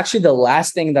coach. It's actually the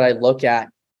last thing that I look at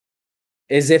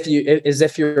is if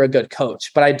you're a good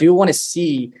coach, but I do want to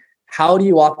see, how do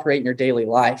you operate in your daily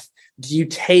life? Do you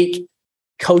take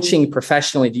coaching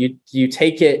professionally? Do you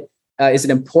take it? Is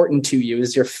it important to you?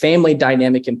 Is your family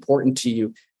dynamic important to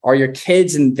you? Are your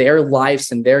kids and their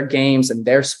lives and their games and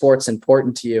their sports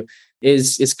important to you?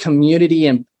 Is community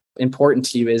important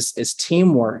to you? Is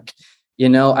teamwork?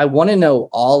 I want to know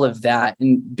all of that.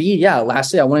 And B, yeah,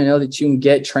 lastly, I want to know that you can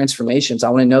get transformations. I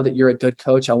want to know that you're a good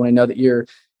coach. I want to know that you're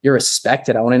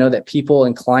respected. I want to know that people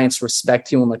and clients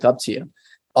respect you and look up to you.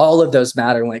 All of those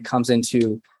matter when it comes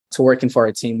into working for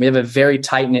our team. We have a very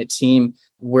tight-knit team.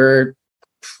 We're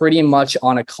pretty much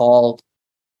on a call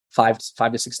 5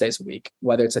 to 6 days a week,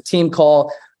 whether it's a team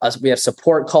call. We have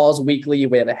support calls weekly.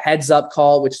 We have a heads up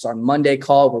call, which is our Monday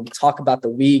call where we talk about the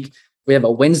week. We have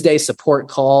a Wednesday support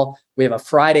call. We have a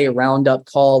Friday roundup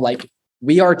call. Like,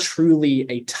 we are truly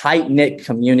a tight-knit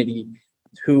community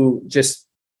who just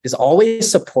is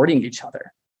always supporting each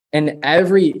other. And in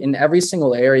every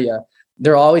single area,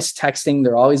 they're always texting.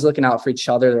 They're always looking out for each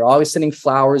other. They're always sending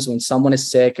flowers when someone is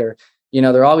sick, or,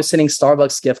 they're always sending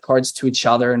Starbucks gift cards to each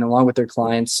other and along with their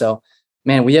clients. So,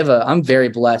 man, I'm very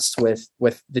blessed with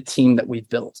the team that we've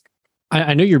built.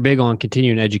 I know you're big on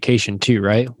continuing education too,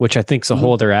 right? Which I think is a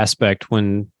whole other aspect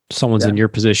when someone's in your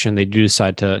position, they do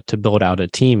decide to build out a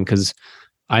team, because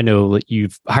I know that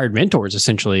you've hired mentors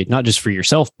essentially, not just for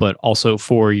yourself, but also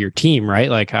for your team, right?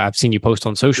 Like, I've seen you post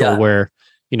on social where,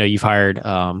 you've hired,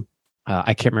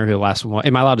 I can't remember who the last one was.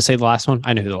 Am I allowed to say the last one?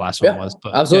 I know who the last one was,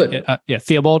 but absolutely.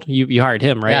 Theobald, you hired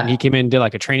him, right? And he came in and did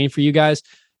like a training for you guys.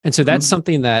 And so that's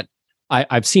something that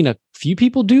I've seen a few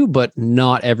people do, but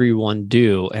not everyone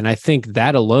do. And I think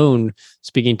that alone,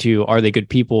 speaking to, are they good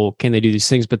people? Can they do these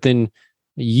things? But then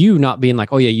you not being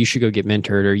like, oh yeah, you should go get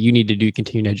mentored, or you need to do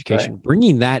continuing education,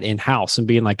 bringing that in-house and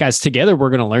being like, guys, together, we're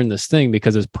going to learn this thing,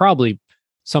 because it's probably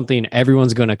something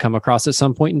everyone's going to come across at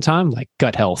some point in time, like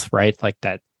gut health, right? Like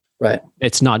that. Right.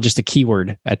 It's not just a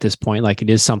keyword at this point. Like, it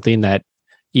is something that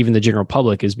even the general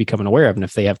public is becoming aware of. And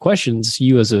if they have questions,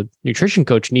 you as a nutrition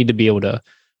coach need to be able to,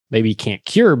 maybe can't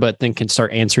cure, but then can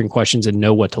start answering questions and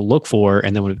know what to look for.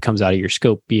 And then when it comes out of your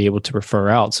scope, be able to refer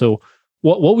out. So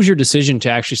what was your decision to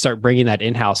actually start bringing that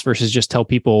in-house versus just tell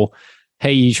people,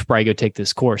 hey, you should probably go take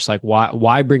this course? Like,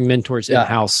 why bring mentors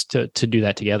in-house to do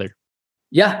that together?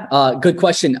 Yeah. Good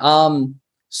question.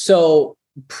 So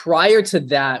prior to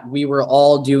that, we were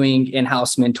all doing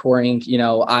in-house mentoring.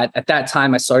 At that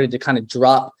time, I started to kind of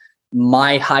drop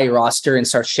my high roster and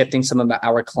start shifting some of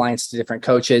our clients to different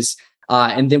coaches.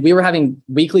 And then we were having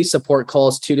weekly support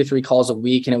calls, 2 to 3 calls a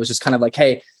week. And it was just kind of like,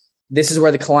 hey, this is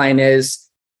where the client is.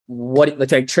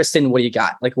 Like, Tristan, what do you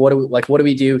got? What do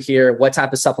we do here? What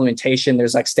type of supplementation?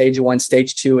 There's like stage 1,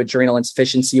 stage 2, adrenal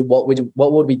insufficiency. What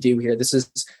would we do here? This is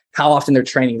how often they're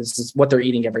training. This is what they're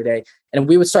eating every day. And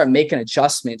we would start making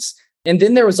adjustments. And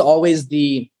then there was always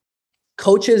the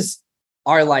coaches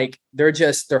are like, they're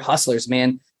hustlers,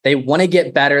 man. They want to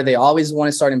get better. They always want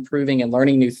to start improving and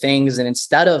learning new things. And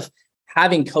instead of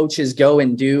having coaches go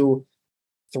and do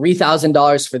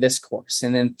 $3,000 for this course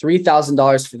and then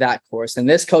 $3,000 for that course, and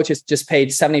this coach has just paid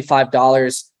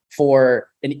 $75 for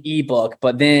an ebook,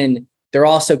 but then they're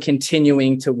also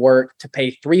continuing to work to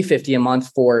pay $350 a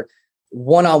month for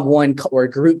one-on-one or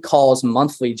group calls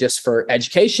monthly just for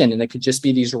education. And it could just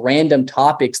be these random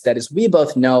topics that, as we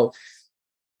both know,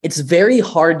 it's very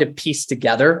hard to piece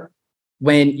together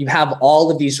when you have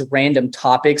all of these random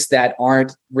topics that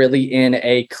aren't really in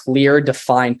a clear,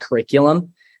 defined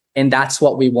curriculum. And that's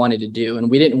what we wanted to do. And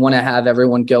we didn't want to have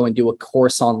everyone go and do a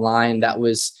course online that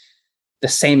was the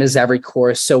same as every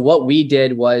course. So what we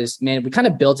did was, we kind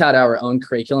of built out our own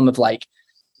curriculum of like,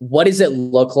 what does it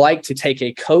look like to take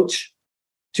a coach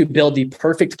to build the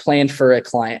perfect plan for a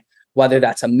client, whether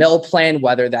that's a meal plan,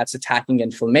 whether that's attacking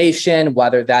inflammation,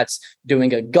 whether that's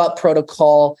doing a gut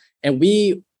protocol. And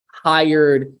we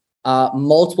hired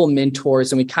multiple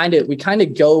mentors, and we kind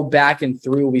of go back and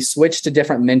through. We switched to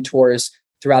different mentors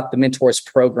throughout the mentors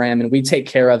program, and we take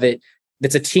care of it.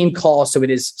 It's a team call, so it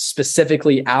is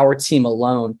specifically our team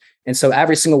alone. And so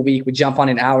every single week we jump on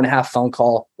an hour and a half phone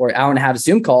call or an hour and a half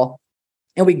Zoom call,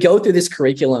 and we go through this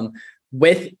curriculum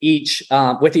with each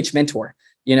mentor.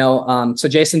 So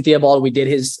Jason Theobald, we did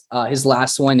his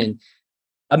last one, and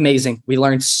amazing. We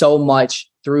learned so much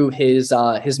through his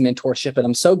mentorship. And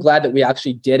I'm so glad that we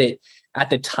actually did it at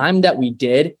the time that we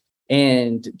did.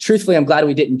 And truthfully, I'm glad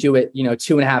we didn't do it,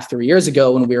 2.5, 3 years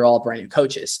ago when we were all brand new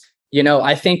coaches.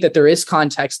 I think that there is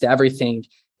context to everything.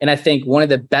 And I think one of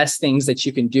the best things that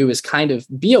you can do is kind of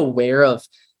be aware of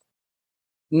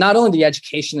not only the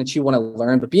education that you want to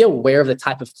learn, but be aware of the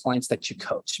type of clients that you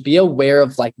coach. Be aware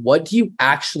of like, what do you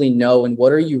actually know and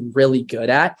what are you really good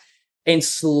at? And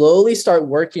slowly start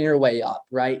working your way up,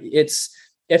 right?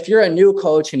 If you're a new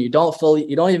coach and you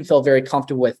don't even feel very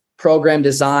comfortable with program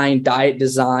design, diet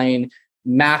design,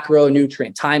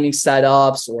 macronutrient timing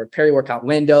setups, or peri-workout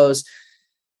windows,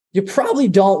 you probably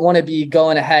don't want to be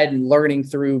going ahead and learning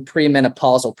through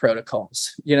premenopausal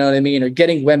protocols, you know what I mean? Or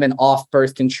getting women off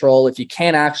birth control if you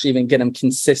can't actually even get them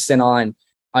consistent on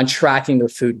tracking their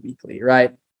food weekly,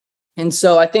 right? And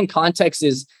so I think context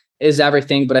is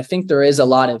everything, but I think there is a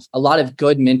lot of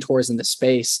good mentors in the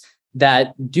space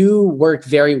that do work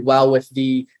very well with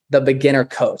the beginner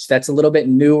coach that's a little bit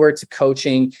newer to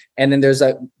coaching. And then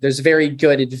there's very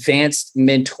good advanced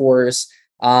mentors.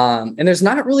 And there's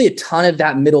not really a ton of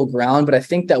that middle ground, but I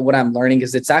think that what I'm learning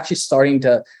is it's actually starting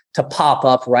to pop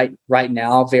up right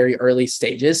now, very early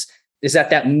stages, is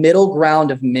that middle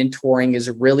ground of mentoring is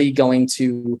really going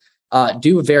to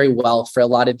do very well for a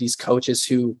lot of these coaches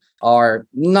who are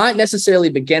not necessarily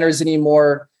beginners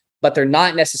anymore, but they're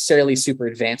not necessarily super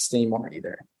advanced anymore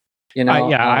either. You know,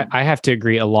 I have to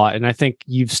agree a lot. And I think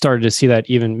you've started to see that,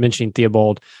 even mentioning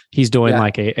Theobald, he's doing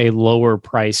like a lower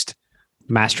priced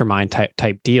mastermind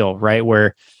type deal, right?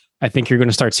 Where I think you're going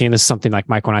to start seeing this, something like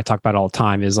Michael and I talk about all the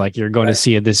time, is like, you're going to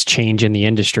see this change in the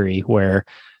industry where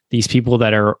these people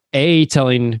that are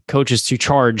telling coaches to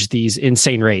charge these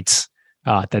insane rates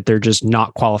that they're just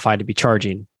not qualified to be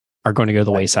charging are going to go to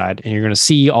the wayside. And you're going to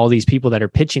see all these people that are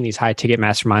pitching these high ticket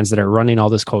masterminds that are running all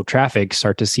this cold traffic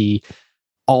start to see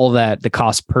all that, the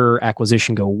cost per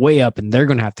acquisition, go way up, and they're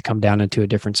going to have to come down into a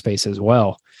different space as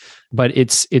well. But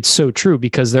it's so true,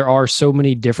 because there are so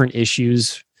many different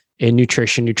issues in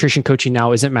nutrition. Nutrition coaching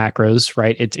now isn't macros,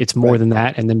 right? It's more than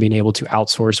that. And then being able to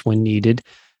outsource when needed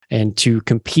and to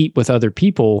compete with other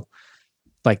people.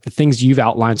 Like the things you've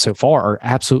outlined so far are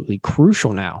absolutely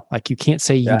crucial now. Like you can't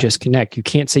say you just connect. You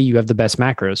can't say you have the best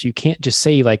macros. You can't just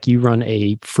say like you run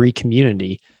a free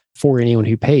community for anyone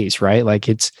who pays, right? Like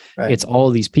it's all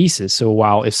of these pieces. So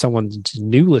while if someone's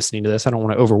new listening to this, I don't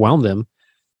want to overwhelm them,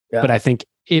 but I think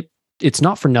it's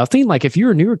not for nothing. Like if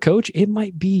you're a newer coach, it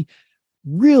might be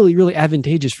really, really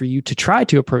advantageous for you to try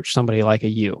to approach somebody like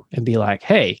you and be like,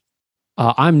 hey,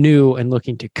 I'm new and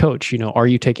looking to coach. You know, are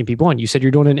you taking people on? You said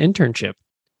you're doing an internship.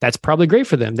 That's probably great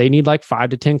for them. They need like 5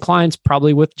 to 10 clients,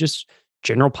 probably with just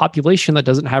general population that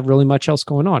doesn't have really much else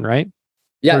going on, right?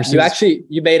 Yeah,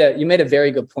 you made a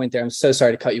very good point there. I'm so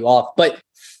sorry to cut you off, but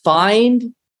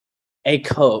find a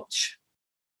coach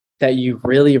that you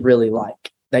really, really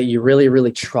like, that you really,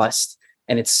 really trust,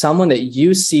 and it's someone that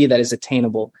you see that is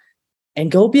attainable,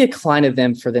 and go be a client of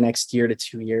them for the next year to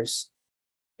 2 years.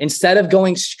 Instead of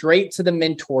going straight to the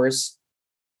mentors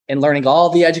and learning all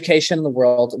the education in the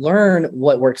world, learn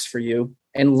what works for you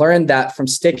and learn that from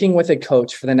sticking with a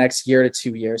coach for the next year to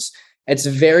 2 years. It's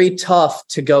very tough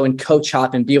to go and coach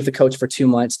hop and be with a coach for 2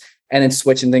 months and then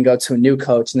switch and then go to a new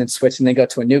coach and then switch and then go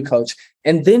to a new coach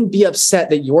and then be upset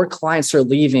that your clients are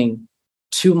leaving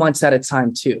 2 months at a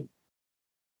time too.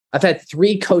 I've had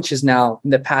 3 coaches now in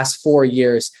the past 4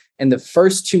 years, and the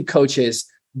first 2 coaches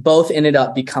both ended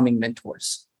up becoming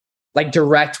mentors, like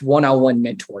direct one-on-one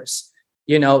mentors.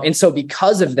 You know, and so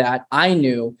because of that, I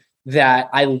knew that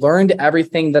I learned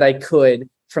everything that I could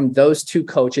from those 2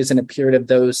 coaches in a period of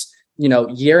those,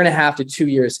 year and a half to 2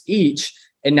 years each.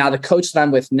 And now the coach that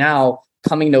I'm with now,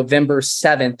 coming November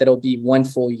 7th, it'll be 1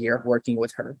 full year working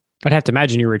with her. I'd have to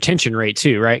imagine your retention rate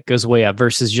too, right? Goes way up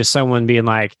versus just someone being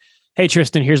like, hey,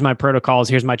 Tristan, here's my protocols,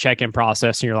 here's my check-in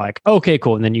process. And you're like, okay,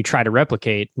 cool. And then you try to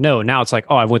replicate. No, now it's like,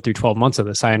 oh, I went through 12 months of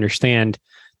this. I understand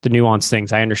the nuanced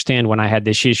things. I understand when I had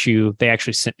this issue, they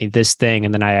actually sent me this thing,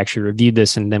 and then I actually reviewed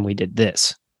this, and then we did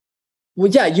this.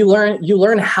 Well, yeah, you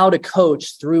learn how to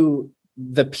coach through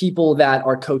the people that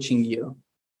are coaching you.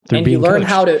 And you learn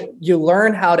how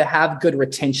to have good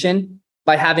retention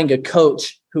by having a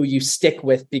coach who you stick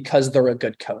with because they're a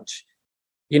good coach.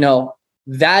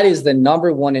 That is the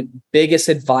number one and biggest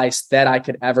advice that I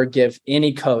could ever give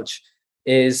any coach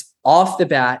is off the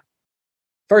bat.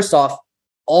 First off,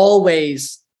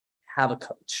 always have a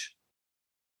coach.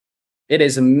 It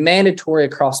is mandatory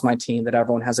across my team that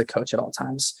everyone has a coach at all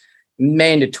times.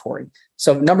 Mandatory.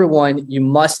 So number one, you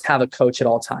must have a coach at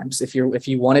all times if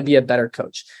you want to be a better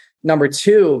coach. Number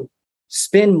 2,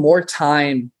 spend more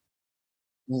time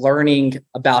learning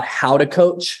about how to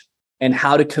coach and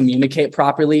how to communicate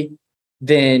properly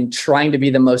than trying to be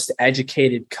the most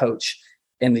educated coach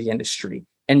in the industry.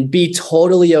 And be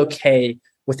totally okay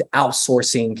with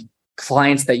outsourcing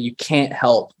clients that you can't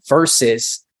help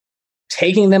versus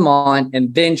taking them on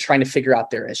and then trying to figure out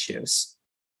their issues.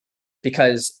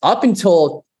 Because up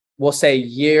until, we'll say, a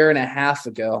year and a half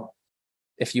ago,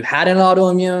 if you had an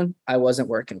autoimmune, I wasn't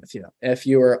working with you. If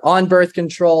you were on birth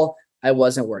control, I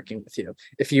wasn't working with you.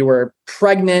 If you were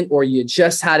pregnant or you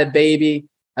just had a baby,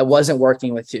 I wasn't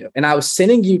working with you. And I was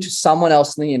sending you to someone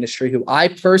else in the industry who I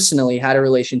personally had a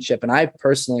relationship and I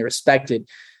personally respected.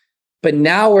 But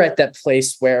now we're at that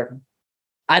place where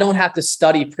I don't have to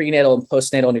study prenatal and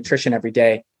postnatal nutrition every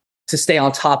day to stay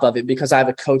on top of it because I have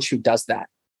a coach who does that.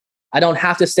 I don't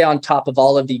have to stay on top of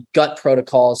all of the gut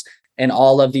protocols and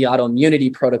all of the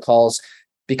autoimmunity protocols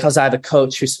because I have a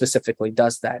coach who specifically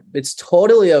does that. It's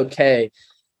totally okay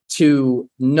to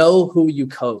know who you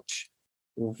coach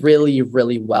really,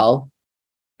 really well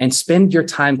and spend your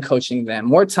time coaching them.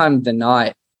 More time than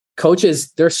not,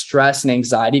 coaches, their stress and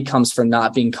anxiety comes from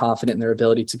not being confident in their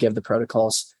ability to give the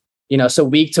protocols. So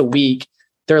week to week,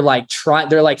 they're like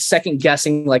second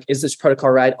guessing, like, is this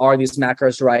protocol right? Are these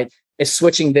macros right? Is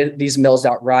switching these meals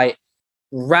out right?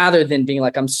 Rather than being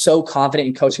like, I'm so confident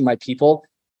in coaching my people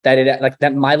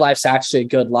that my life's actually a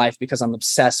good life because I'm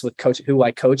obsessed with who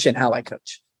I coach and how I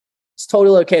coach. It's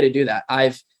totally okay to do that.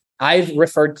 I've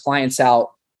referred clients out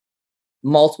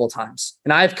multiple times,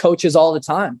 and I have coaches all the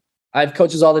time. I have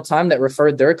coaches all the time that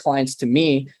referred their clients to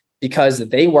me because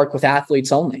they work with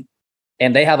athletes only.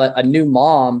 And they have a new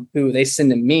mom who they send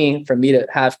to me for me to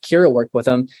have Kira work with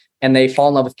them, and they fall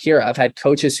in love with Kira. I've had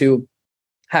coaches who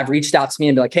have reached out to me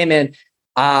and be like, hey man,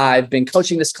 I've been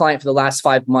coaching this client for the last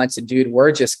 5 months, and dude,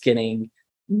 we're just getting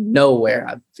nowhere.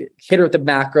 I've hit her with the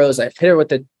macros. I've hit her with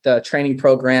the training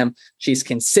program. She's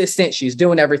consistent. She's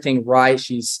doing everything right.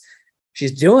 She's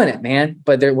doing it, man,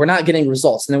 but we're not getting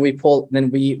results. And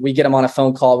then we get them on a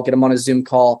phone call. We get them on a Zoom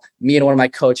call. Me and one of my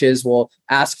coaches will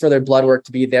ask for their blood work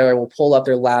to be there. We'll pull up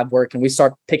their lab work, and we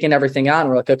start picking everything out. And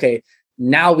we're like, okay,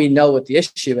 now we know what the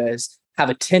issue is. Have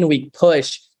a 10-week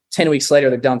push. 10 weeks later,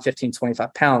 they're down 15,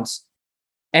 25 pounds.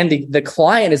 And the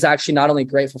client is actually not only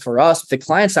grateful for us, but the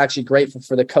client's actually grateful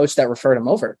for the coach that referred him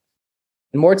over.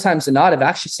 And more times than not, I've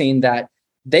actually seen that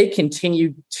they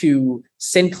continue to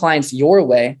send clients your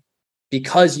way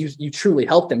because you truly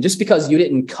helped them. Just because you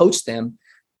didn't coach them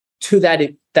to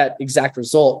that exact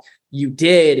result, you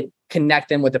did connect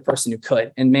them with the person who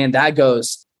could. And man, that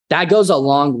goes a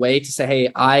long way to say,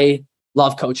 hey, I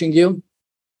love coaching you,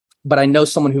 but I know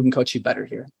someone who can coach you better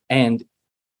here. And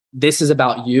this is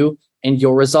about you and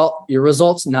your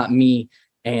results, not me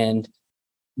and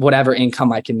whatever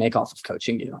income I can make off of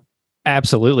coaching you.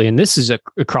 Absolutely. And this is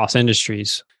across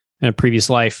industries. In a previous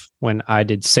life, when I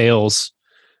did sales,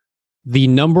 the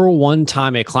number one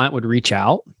time a client would reach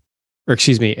out,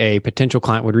 a potential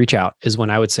client would reach out, is when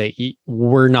I would say,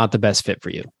 we're not the best fit for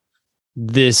you.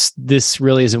 This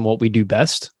really isn't what we do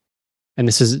best. And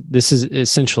this is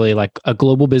essentially like a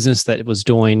global business that was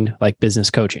doing like business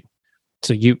coaching.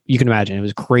 So you can imagine it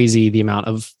was crazy the amount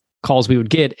of calls we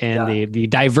would get and the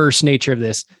diverse nature of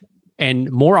this.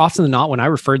 And more often than not, when I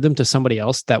referred them to somebody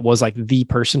else that was like the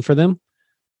person for them,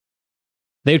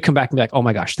 they would come back and be like, oh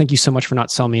my gosh, thank you so much for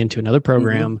not selling me into another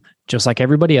program, just like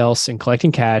everybody else and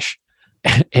collecting cash.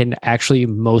 And actually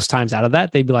most times out of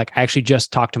that, they'd be like, I actually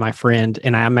just talked to my friend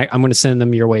and I'm going to send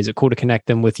them your way. Is it cool to connect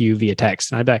them with you via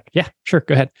text? And I'd be like, yeah, sure.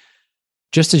 Go ahead.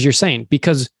 Just as you're saying,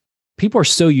 because people are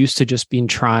so used to just being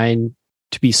trying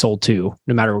to be sold to,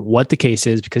 no matter what the case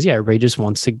is, because everybody just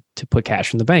wants to put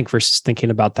cash in the bank versus thinking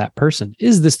about that person.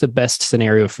 Is this the best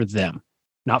scenario for them?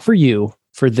 Not for you,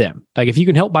 for them. Like if you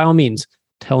can help, by all means,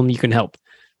 tell them you can help.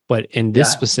 But in this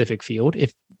specific field,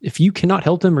 if you cannot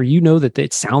help them, or you know that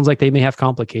it sounds like they may have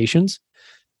complications,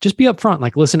 just be upfront.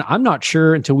 Like, listen, I'm not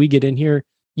sure until we get in here.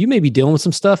 You may be dealing with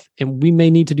some stuff and we may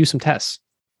need to do some tests.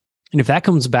 And if that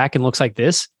comes back and looks like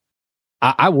this,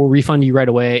 I will refund you right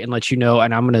away and let you know.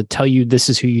 And I'm going to tell you, this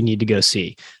is who you need to go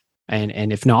see.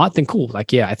 And if not, then cool.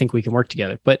 Like, I think we can work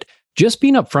together. But just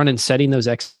being upfront and setting those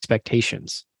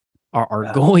expectations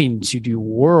are going to do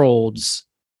worlds,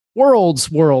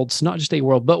 not just a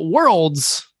world, but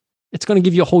worlds. It's going to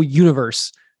give you a whole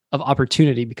universe of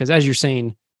opportunity, because as you're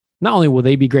saying, not only will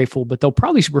they be grateful, but they'll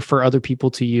probably refer other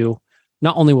people to you.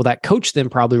 Not only will that coach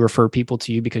them probably refer people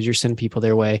to you because you're sending people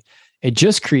their way. It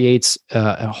just creates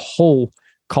a whole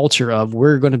culture of,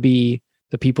 we're going to be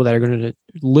the people that are going to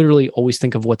literally always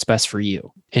think of what's best for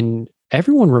you. And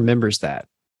everyone remembers that.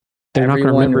 They're not going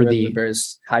to remember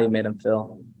how you made them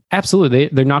feel. Absolutely.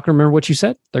 They're not going to remember what you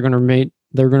said. They're going to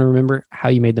remember how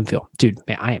you made them feel. Dude,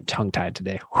 man, I am tongue tied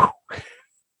today.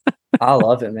 I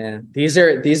love it, man. These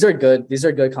are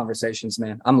good conversations,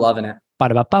 man. I'm loving it.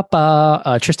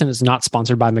 Tristan is not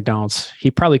sponsored by McDonald's. He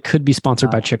probably could be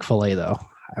sponsored by Chick-fil-A though.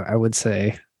 I would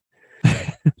say.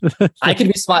 I could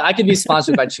be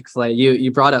sponsored by Chick-fil-A.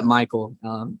 You brought up Michael.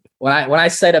 When I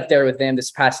sat up there with them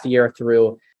this past year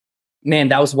through, man,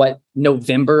 that was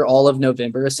all of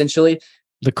November, essentially.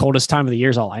 The coldest time of the year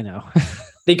is all I know.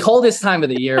 The coldest time of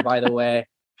the year, by the way.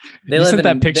 You sent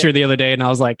that picture the other day and I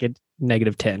was like, it's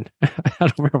 -10. I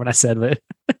don't remember what I said, but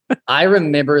I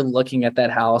remember looking at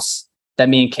that house that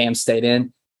me and Cam stayed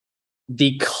in.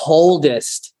 The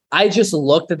coldest I just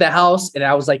looked at the house and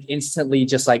I was like instantly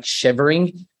just like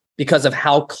shivering because of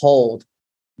how cold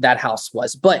that house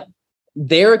was. But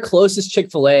their closest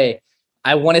Chick-fil-A,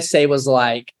 I want to say was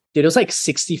like, dude, it was like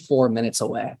 64 minutes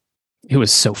away. It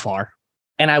was so far.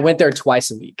 And I went there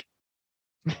twice a week.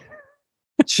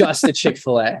 Just a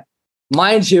Chick-fil-A.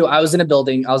 Mind you, I was in a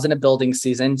building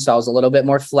season, so I was a little bit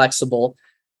more flexible.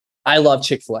 I love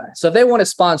Chick-fil-A. So if they want to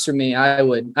sponsor me, I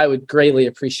would greatly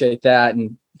appreciate that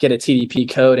and get a TDP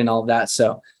code and all of that.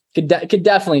 So could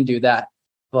definitely do that.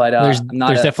 But there's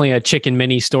definitely a chicken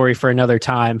mini story for another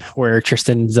time where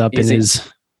Tristan ends up in his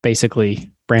basically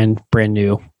brand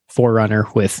new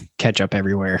 4Runner with ketchup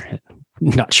everywhere.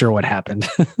 Not sure what happened.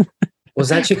 Was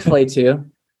that Chick-fil-A too?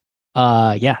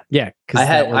 Yeah.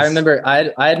 I remember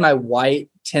I had my white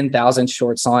 10,000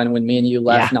 shorts on when me and you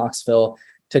left Knoxville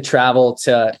to travel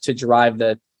to drive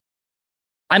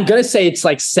I'm going to say it's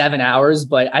like 7 hours,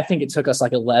 but I think it took us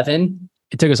like 11.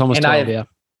 It took us almost 12.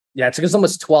 Yeah. It took us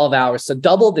almost 12 hours. So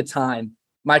double the time.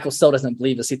 Michael still doesn't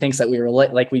believe us. He thinks that we were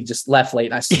late, like we just left late.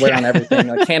 And I swear on everything,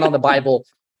 like hand on the Bible,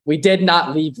 we did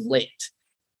not leave late,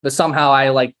 but somehow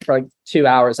for like 2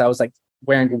 hours, I was like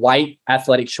wearing white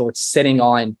athletic shorts, sitting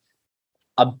on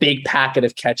a big packet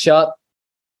of ketchup,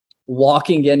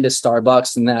 walking into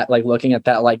Starbucks and that, like looking at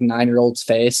that like 9-year-old's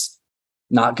face.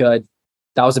 Not good.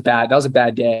 That was a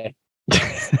bad day.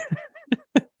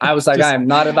 I was like, I am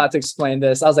not about to explain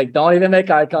this. I was like, don't even make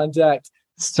eye contact.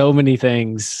 So many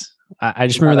things. I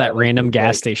just remember that random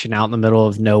gas station out in the middle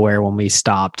of nowhere when we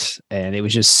stopped, and it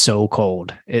was just so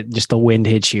cold. The wind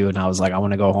hit you, and I was like, I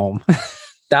want to go home.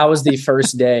 That was the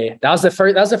first day. That was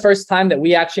the first time that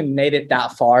we actually made it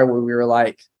that far where we were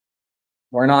like,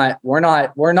 we're not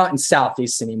in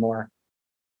Southeast anymore.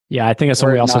 Yeah, I think that's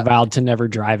when we also vowed to never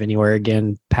drive anywhere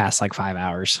again past like 5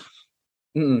 hours.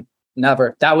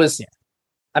 Never. That was,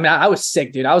 I mean, I was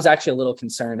sick, dude. I was actually a little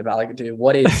concerned about like, dude,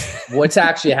 what's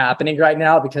actually happening right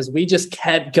now? Because we just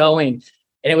kept going.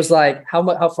 And it was like,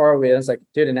 how far are we? And I was like,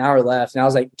 dude, an hour left. And I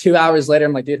was like, 2 hours later,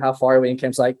 I'm like, dude, how far are we? And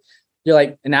Kim's like, you're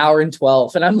like an hour and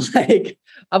 12. And I'm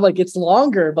like, it's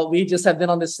longer, but we just have been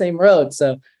on the same road.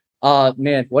 So,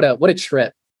 man, what a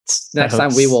trip. Next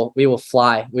time we will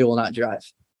fly. We will not drive.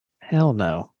 Hell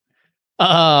no.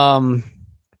 Now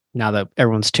that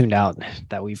everyone's tuned out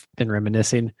that we've been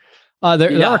reminiscing,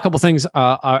 there are a couple things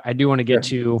I do want to get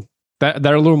to that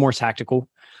are a little more tactical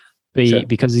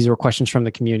because these were questions from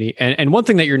the community. And one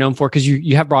thing that you're known for, because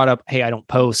you have brought up, hey, I don't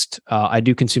post, I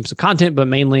do consume some content, but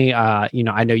mainly, I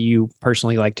know you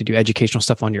personally like to do educational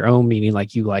stuff on your own, meaning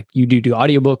like you do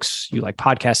audiobooks, you like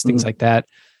podcasts, things like that.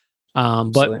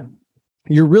 But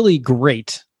you're really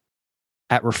great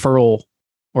at referral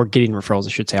or getting referrals, I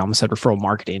should say. I almost said referral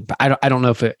marketing, but I don't know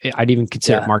if I'd even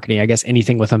consider it marketing. I guess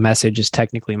anything with a message is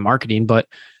technically marketing, but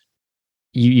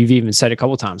you've even said a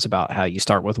couple of times about how you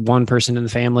start with one person in the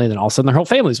family, and then all of a sudden their whole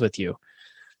family's with you.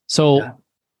 So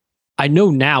I know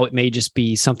now it may just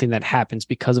be something that happens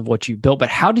because of what you built, but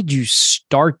how did you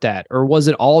start that? Or was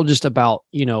it all just about,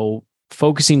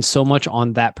 focusing so much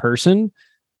on that person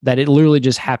that it literally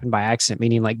just happened by accident?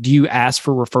 Meaning, like, do you ask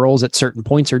for referrals at certain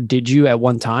points, or did you at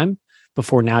one time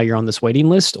before now you're on this waiting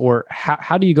list? Or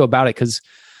how do you go about it? Because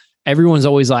everyone's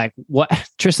always like, what?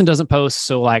 Tristan doesn't post,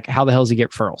 so like, how the hell does he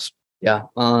get referrals? Yeah.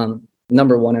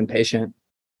 Number one, I'm patient.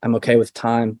 I'm okay with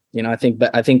time. I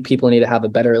think people need to have a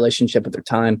better relationship with their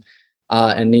time,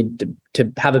 and need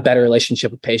to have a better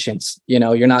relationship with patience.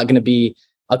 You're not going to be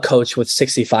a coach with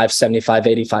 65, 75,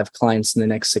 85 clients in the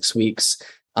next 6 weeks.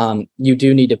 You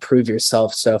do need to prove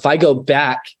yourself. So if I go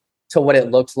back to what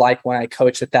it looked like when I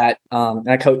coached at that, and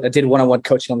I did one-on-one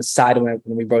coaching on the side when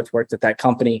we both worked at that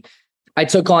company, I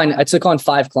took on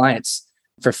 5 clients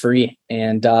for free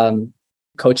and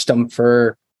coached them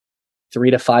for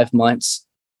 3 to 5 months,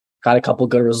 got a couple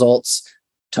good results,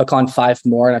 took on 5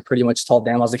 more. And I pretty much told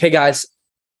them, I was like, hey guys,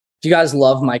 if you guys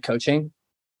love my coaching,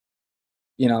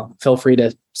 feel free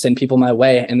to send people my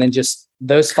way. And then just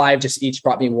those 5 just each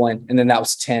brought me 1. And then that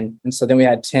was 10. And so then we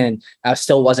had 10. I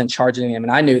still wasn't charging them.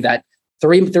 And I knew that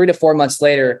 3 to 4 months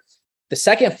later, the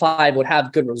second 5 would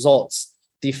have good results.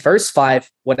 The first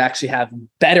 5 would actually have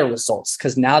better results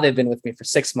because now they've been with me for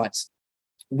 6 months.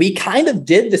 We kind of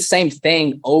did the same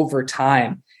thing over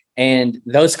time. And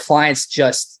those clients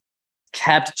just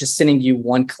kept just sending you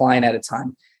 1 client at a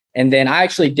time. And then I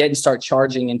actually didn't start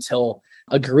charging until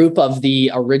a group of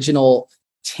the original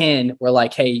 10 were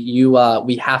like, hey,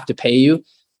 we have to pay you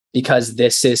because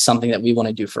this is something that we want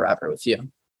to do forever with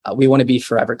you. We want to be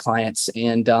forever clients.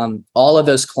 And all of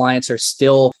those clients are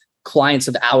still clients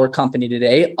of our company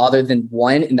today, other than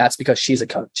 1. And that's because she's a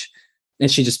coach and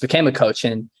she just became a coach.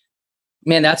 And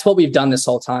man, that's what we've done this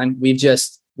whole time. We've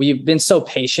we've been so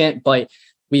patient, but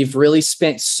we've really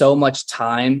spent so much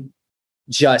time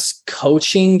just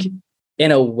coaching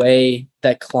in a way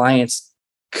that clients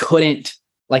couldn't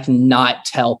like not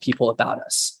tell people about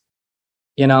us.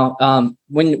 You know,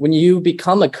 when you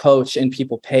become a coach and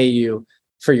people pay you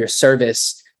for your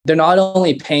service, they're not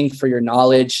only paying for your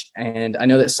knowledge. And I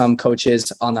know that some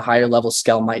coaches on the higher level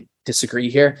scale might disagree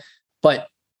here, but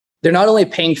they're not only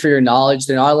paying for your knowledge,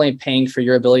 they're not only paying for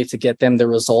your ability to get them the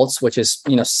results, which is,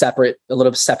 you know, separate, a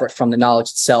little bit separate from the knowledge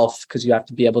itself, because you have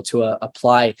to be able to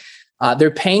apply.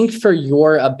 They're paying for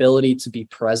your ability to be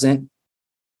present.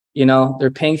 You know,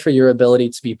 they're paying for your ability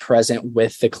to be present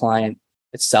with the client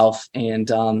itself.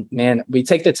 And man, we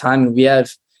take the time, and we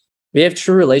have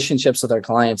true relationships with our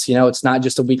clients. You know, it's not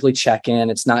just a weekly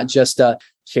check-in. It's not just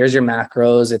here's your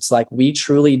macros. It's like we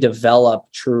truly develop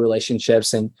true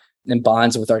relationships and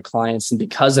bonds with our clients. And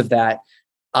because of that,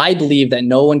 I believe that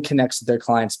no one connects with their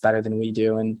clients better than we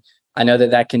do. And I know that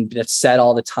that's said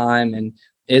all the time and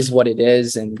is what it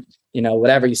is. And, you know,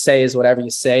 whatever you say is whatever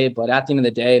you say. But at the end of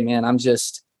the day, man,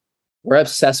 we're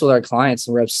obsessed with our clients,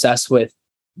 and we're obsessed with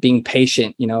being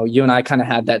patient. You know, you and I kind of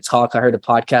had that talk. I heard a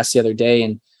podcast the other day,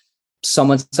 and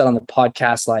someone said on the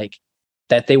podcast, like,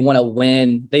 that they want to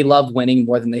win. They love winning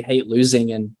more than they hate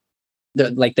losing. And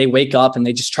like, they wake up and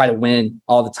they just try to win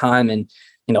all the time, and,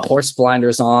 you know, horse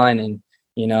blinders on, and,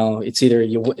 you know, it's either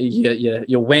you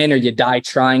win or you die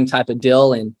trying type of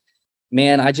deal. And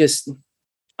man,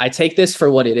 I take this for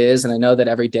what it is. And I know that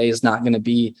every day is not going to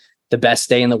be the best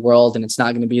day in the world, and it's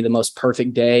not going to be the most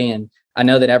perfect day. And I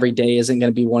know that every day isn't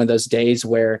going to be one of those days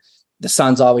where the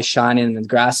sun's always shining and the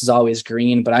grass is always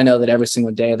green. But I know that every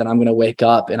single day that I'm going to wake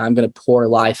up and I'm going to pour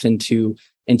life into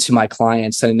my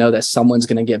clients. And I know that someone's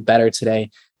going to get better today.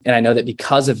 And I know that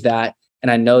because of that, and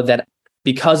I know that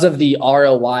because of the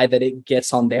ROI that it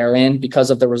gets on their end,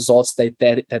 because of the results that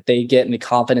they get and the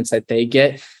confidence that they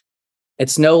get,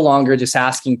 it's no longer just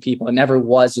asking people. It never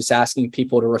was just asking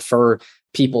people to refer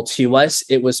people to us.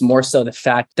 It was more so the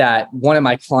fact that one of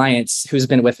my clients, who's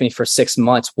been with me for 6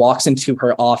 months, walks into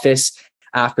her office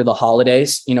after the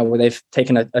holidays, you know, where they've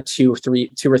taken a 2 or 3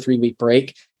 week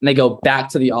break, and they go back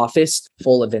to the office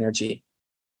full of energy.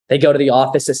 They go to the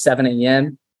office at 7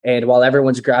 a.m. and while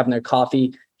everyone's grabbing their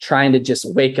coffee, trying to just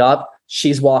wake up,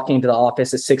 she's walking to the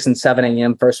office at 6 and 7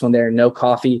 a.m. First one there, no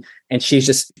coffee. And she's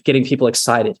just getting people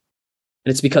excited.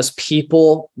 And it's because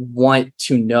people want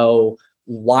to know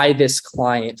why this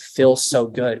client feels so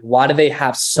good. Why do they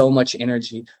have so much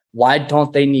energy? Why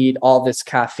don't they need all this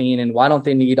caffeine? And why don't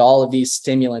they need all of these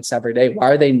stimulants every day?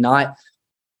 Why are they not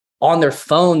on their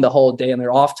phone the whole day in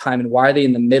their off time? And why are they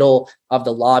in the middle of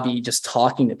the lobby just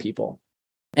talking to people?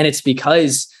 And it's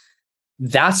because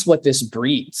that's what this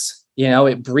breeds. You know,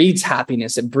 it breeds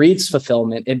happiness. It breeds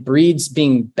fulfillment. It breeds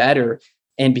being better.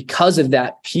 And because of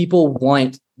that, people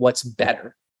want what's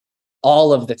better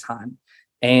all of the time.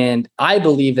 And I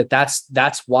believe that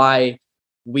that's why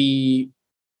we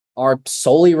are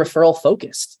solely referral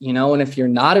focused, you know. And if you're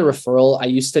not a referral, I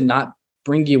used to not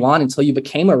bring you on until you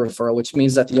became a referral, which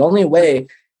means that the only way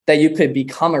that you could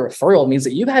become a referral means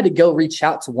that you had to go reach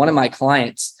out to one of my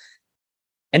clients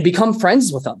and become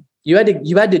friends with them. You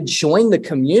had to join the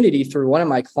community through one of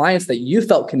my clients that you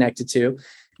felt connected to.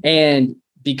 And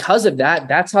because of that,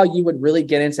 that's how you would really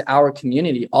get into our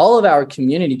community. All of our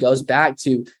community goes back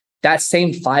to that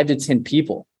same 5 to 10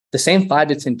 people. The same 5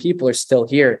 to 10 people are still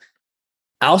here.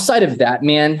 Outside of that,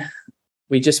 man,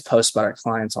 we just post about our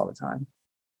clients all the time.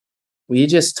 We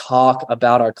just talk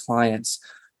about our clients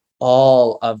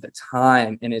all of the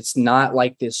time. And it's not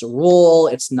like this rule.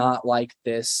 It's not like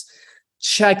this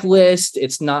checklist.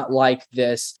 It's not like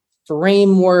this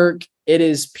framework. It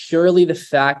is purely the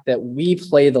fact that we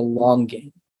play the long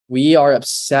game. We are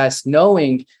obsessed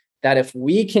knowing that if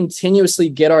we continuously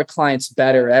get our clients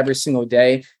better every single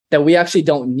day, that we actually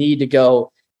don't need to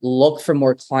go look for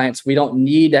more clients. We don't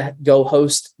need to go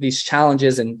host these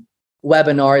challenges and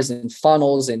webinars and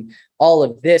funnels and all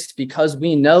of this, because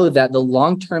we know that the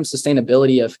long-term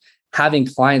sustainability of having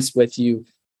clients with you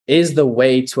is the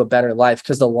way to a better life.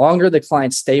 Because the longer the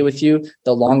clients stay with you,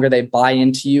 the longer they buy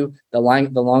into you, the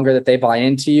longer that they buy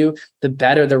into you, the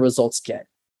better the results get.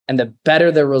 And the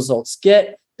better the results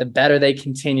get, the better they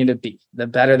continue to be. The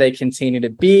better they continue to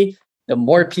be, the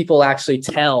more people actually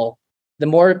tell, the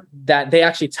more that they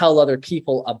actually tell other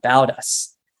people about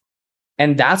us.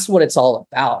 And that's what it's all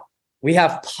about. We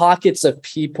have pockets of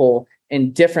people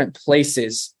in different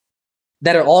places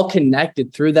that are all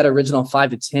connected through that original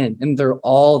 5 to 10, and they're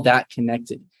all that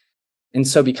connected. And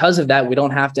so because of that, we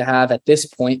don't have to have at this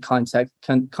point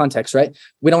context, right?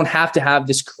 We don't have to have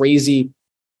this crazy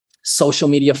social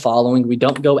media following. We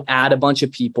don't go add a bunch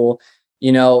of people.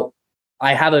 You know,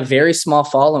 I have a very small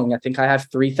following. I think I have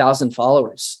 3,000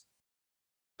 followers,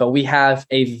 but we have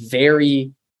a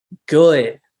very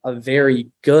good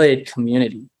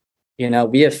community. You know,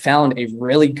 we have found a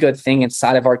really good thing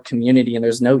inside of our community, and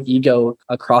there's no ego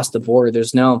across the board.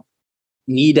 There's no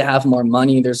need to have more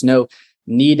money. There's no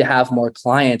need to have more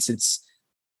clients.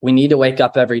 We need to wake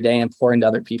up every day and pour into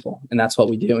other people. And that's what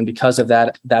we do. And because of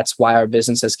that, that's why our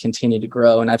business has continued to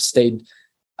grow. And I've stayed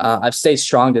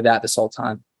strong to that this whole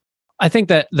time. I think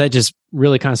that just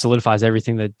really kind of solidifies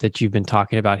everything that you've been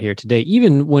talking about here today,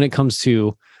 even when it comes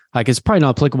to, like, it's probably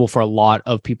not applicable for a lot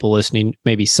of people listening,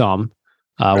 maybe some,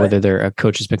 right, whether they're a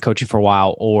coach who's been coaching for a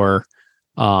while or,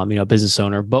 business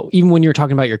owner. But even when you're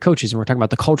talking about your coaches and we're talking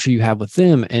about the culture you have with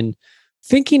them and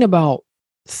thinking about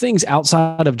things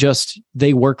outside of just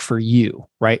they work for you,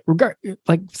 right?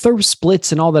 Like throw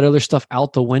splits and all that other stuff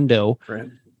out the window. Right.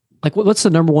 Like what's the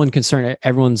number one concern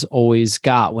everyone's always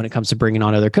got when it comes to bringing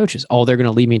on other coaches? Oh, they're going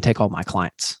to leave me and take all my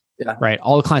clients. Yeah. Right.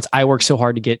 All the clients I work so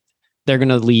hard to get, they're going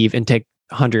to leave and take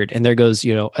 100, and there goes,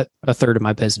 a third of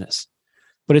my business.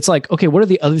 But it's like, okay, what are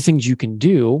the other things you can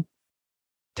do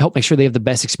to help make sure they have the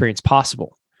best experience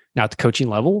possible? Now at the coaching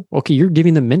level, okay, you're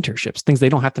giving them mentorships, things they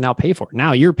don't have to now pay for.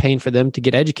 Now you're paying for them to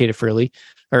get educated furtherly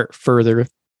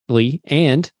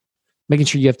and making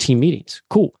sure you have team meetings.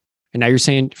 Cool. And now you're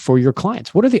saying for your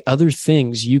clients, what are the other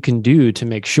things you can do to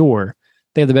make sure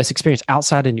they have the best experience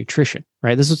outside of nutrition,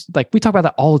 right? This is like, we talk about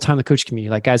that all the time in the coach community.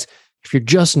 Like, guys, if you're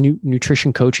just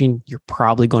nutrition coaching, you're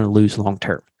probably going to lose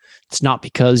long-term. It's not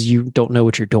because you don't know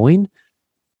what you're doing.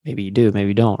 Maybe you do, maybe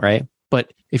you don't, right?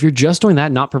 But if you're just doing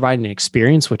that, not providing an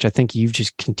experience, which I think you've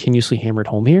just continuously hammered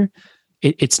home here,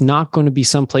 it's not going to be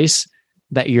someplace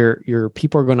that your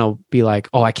people are going to be like,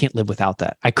 oh, I can't live without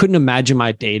that. I couldn't imagine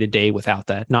my day-to-day without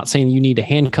that. Not saying you need to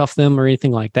handcuff them or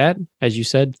anything like that. As you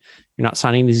said, you're not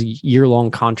signing these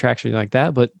year-long contracts or anything like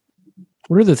that. But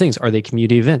what are the things? Are they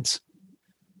community events?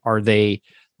 Are they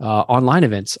online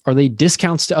events? Are they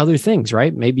discounts to other things,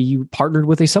 right? Maybe you partnered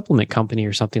with a supplement company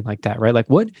or something like that, right? Like,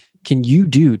 what can you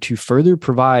do to further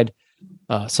provide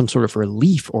some sort of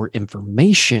relief or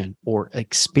information or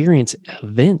experience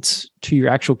events to your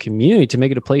actual community to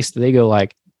make it a place that they go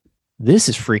like, this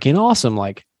is freaking awesome.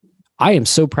 Like, I am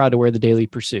so proud to wear the Daily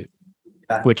Pursuit,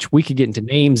 which we could get into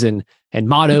names and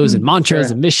mottos and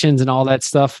mantras and missions and all that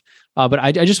stuff. But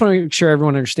I just want to make sure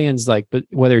everyone understands, like, but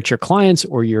whether it's your clients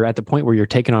or you're at the point where you're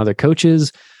taking on other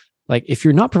coaches, like if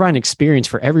you're not providing experience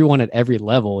for everyone at every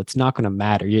level, it's not going to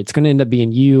matter. It's going to end up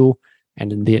being you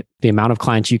and the amount of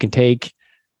clients you can take.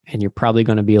 And you're probably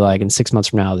going to be like, in 6 months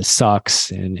from now, this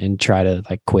sucks, and try to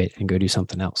like quit and go do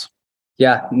something else.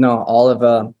 Yeah, no,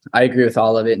 I agree with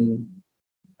all of it. And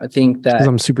I think that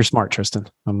I'm super smart, Tristan.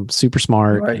 I'm super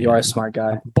smart. You are a smart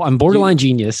guy. I'm borderline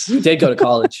genius. You did go to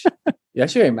college. You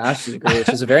actually got a master's degree, which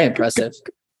is very impressive.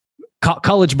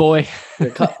 College boy.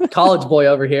 College boy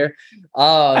over here.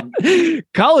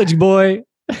 College boy.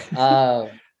 I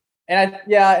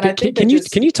think can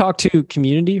you talk to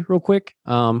community real quick?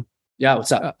 Yeah,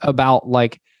 what's up? About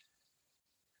like,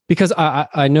 because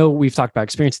I know we've talked about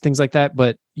experience and things like that,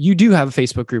 but you do have a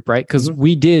Facebook group, right? Because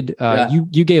we did,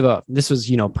 you gave up, this was,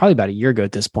 probably about a year ago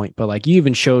at this point, but like you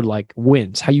even showed like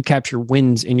wins, how you capture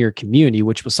wins in your community,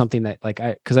 which was something that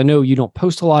because I know you don't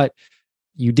post a lot.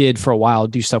 You did for a while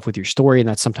do stuff with your story, and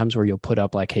that's sometimes where you'll put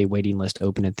up like, hey, waiting list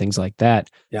open and things like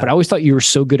that. Yeah. But I always thought you were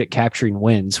so good at capturing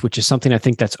wins, which is something I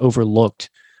think that's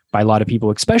overlooked by a lot of people,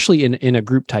 especially in a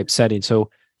group type setting. So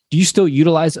do you still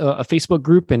utilize a Facebook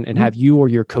group and have you or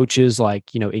your coaches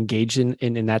engaged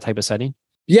in that type of setting?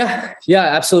 Yeah,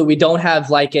 absolutely. We don't have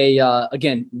like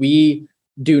we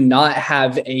do not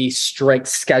have a strict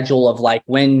schedule of like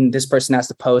when this person has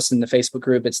to post in the Facebook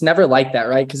group. It's never like that,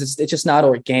 right? Because it's just not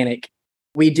organic.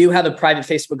 We do have a private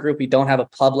Facebook group. We don't have a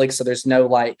public. So there's no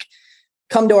like,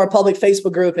 come to our public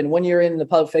Facebook group. And when you're in the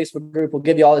public Facebook group, we'll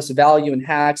give you all this value and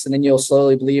hacks. And then you'll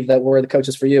slowly believe that we're the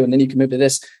coaches for you. And then you can move to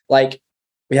this. Like,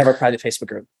 we have our private Facebook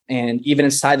group. And even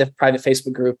inside the private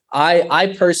Facebook group,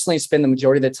 I personally spend the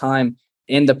majority of the time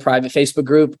in the private Facebook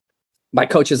group. My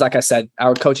coaches, like I said,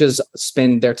 our coaches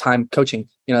spend their time coaching.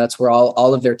 That's where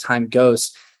all of their time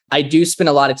goes. I do spend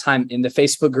a lot of time in the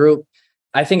Facebook group.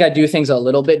 I think I do things a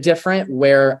little bit different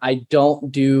where I'm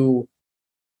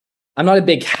not a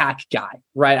big hack guy,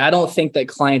 right? I don't think that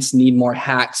clients need more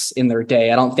hacks in their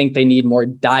day. I don't think they need more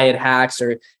diet hacks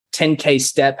or 10K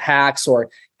step hacks or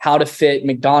how to fit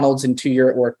McDonald's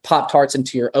or Pop-Tarts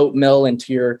into your oatmeal,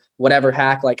 into your whatever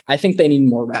hack. Like, I think they need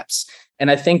more reps.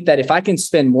 And I think that if I can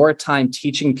spend more time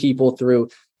teaching people through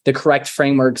the correct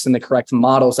frameworks and the correct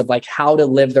models of like how to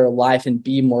live their life and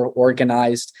be more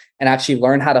organized and actually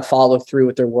learn how to follow through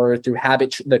with their word through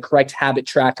the correct habit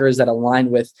trackers that align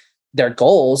with their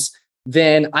goals,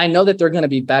 then I know that they're going to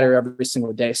be better every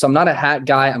single day. So I'm not a hat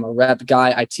guy. I'm a rep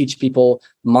guy. I teach people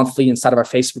monthly inside of our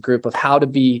Facebook group of how to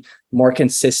be more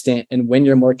consistent. And when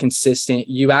you're more consistent,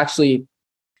 you actually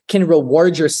can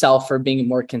reward yourself for being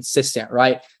more consistent,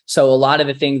 right? So a lot of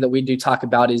the things that we do talk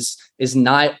about is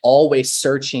not always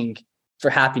searching for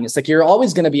happiness. Like you're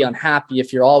always going to be unhappy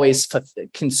if you're always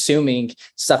consuming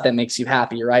stuff that makes you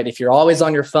happy, right? If you're always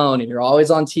on your phone and you're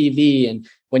always on TV, and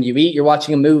when you eat, you're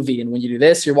watching a movie, and when you do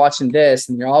this, you're watching this,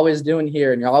 and you're always doing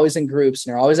here, and you're always in groups,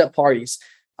 and you're always at parties.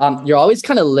 You're always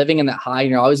kind of living in that high, and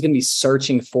you're always going to be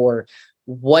searching for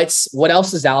what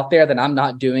else is out there that I'm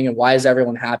not doing, and why is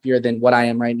everyone happier than what I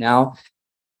am right now.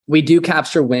 We do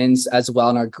capture wins as well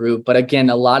in our group, but again,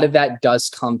 a lot of that does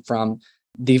come from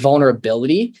the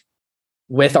vulnerability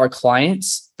with our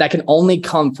clients that can only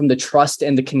come from the trust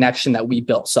and the connection that we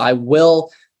built. So I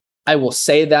will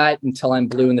say that until I'm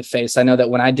blue in the face. I know that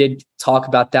when I did talk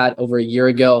about that over a year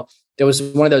ago, there was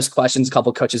one of those questions a couple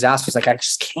of coaches asked me. It's like, I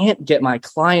just can't get my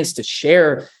clients to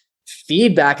share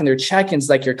feedback in their check-ins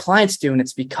like your clients do. And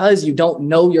it's because you don't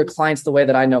know your clients the way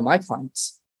that I know my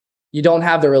clients. You don't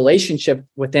have the relationship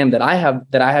with them that I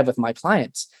have with my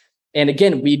clients. And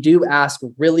again, we do ask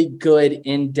really good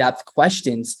in-depth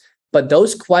questions, but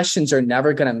those questions are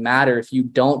never going to matter if you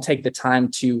don't take the time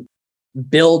to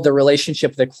build the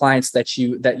relationship with the clients that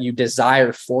you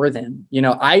desire for them. You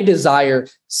know, I desire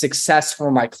success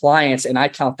for my clients, and I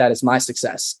count that as my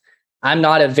success. I'm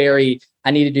not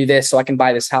I need to do this so I can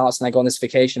buy this house and I go on this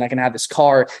vacation, I can have this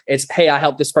car. It's, hey, I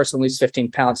helped this person lose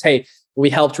 15 pounds. Hey, we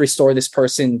helped restore this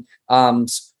person's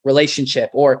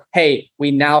relationship. Or, hey, we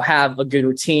now have a good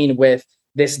routine with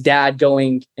this dad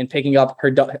going and picking up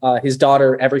his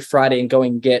daughter every Friday and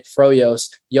going and get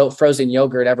frozen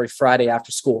yogurt every Friday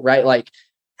after school, right? Like,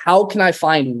 how can I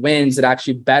find wins that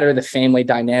actually better the family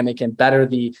dynamic and better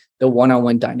the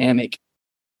one-on-one dynamic?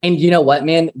 And you know what,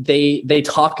 man? They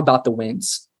talk about the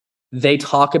wins. They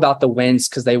talk about the wins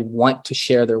because they want to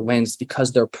share their wins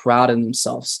because they're proud of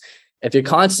themselves. If you're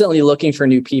constantly looking for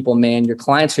new people, man, your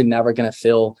clients are never going to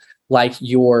feel like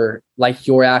you're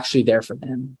actually there for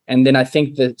them. And then I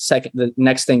think the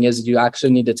next thing is you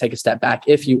actually need to take a step back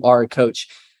if you are a coach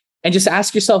and just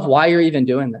ask yourself why you're even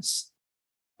doing this.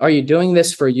 Are you doing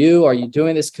this for you? Are you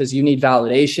doing this because you need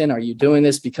validation? Are you doing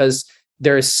this because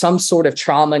there is some sort of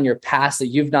trauma in your past that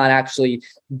you've not actually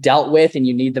dealt with and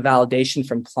you need the validation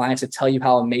from clients to tell you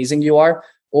how amazing you are?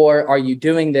 Or are you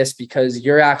doing this because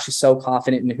you're actually so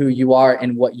confident in who you are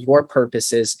and what your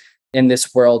purpose is in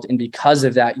this world? And because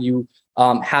of that, you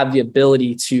have the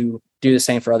ability to do the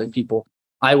same for other people.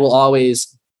 I will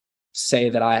always say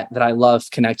that I love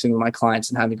connecting with my clients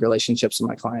and having relationships with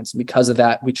my clients. And because of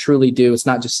that, we truly do. It's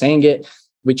not just saying it.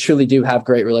 We truly do have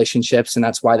great relationships, and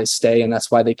that's why they stay, and that's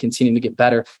why they continue to get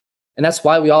better. And that's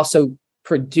why we also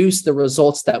produce the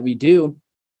results that we do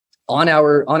on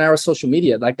our social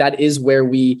media. Like that's where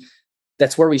we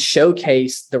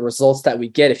showcase the results that we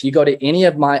get. If you go to any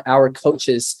of our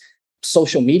coaches'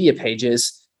 social media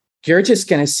pages, you're just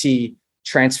going to see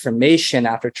transformation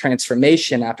after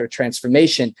transformation after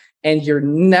transformation, and you're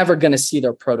never going to see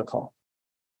their protocol.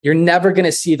 You're never going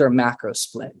to see their macro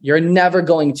split. You're never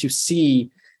going to see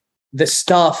the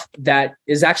stuff that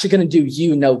is actually going to do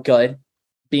you no good,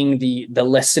 being the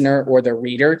listener or the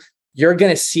reader. You're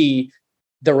going to see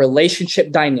the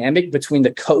relationship dynamic between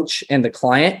the coach and the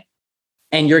client,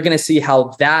 and you're going to see how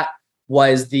that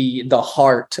was the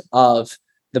heart of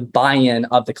the buy-in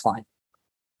of the client,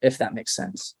 if that makes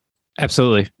sense.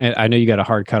 Absolutely. And I know you got a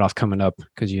hard cutoff coming up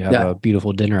because you have a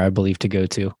beautiful dinner, I believe, to go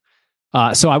to.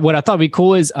 So what I thought would be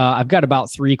cool is I've got about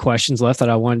 3 questions left that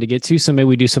I wanted to get to. So maybe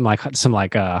we do some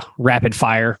rapid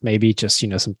fire, maybe just,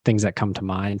 some things that come to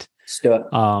mind. Let's do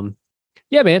it.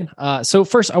 Yeah, man. So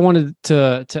first I wanted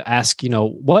to ask,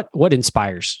 what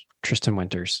inspires Tristan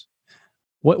Winters?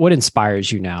 What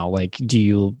inspires you now? Like,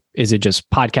 is it just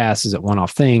podcasts? Is it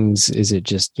one-off things? Is it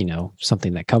just,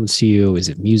 something that comes to you? Is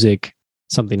it music?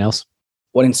 Something else?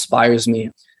 What inspires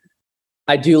me?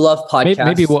 I do love podcasts.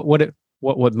 Maybe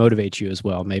what motivates you as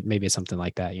well? Maybe it's something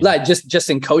like that. Like just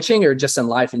in coaching or just in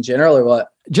life in general, or what?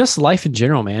 Just life in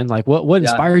general, man. Like what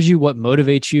inspires you? What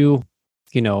motivates you?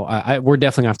 We're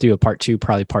definitely gonna have to do a part 2,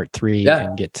 probably part 3,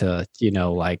 and get to,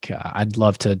 I'd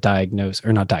love to diagnose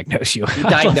or not diagnose you.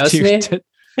 Diagnose me?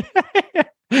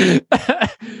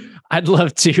 I'd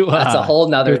love to. That's a whole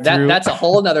nother. That's a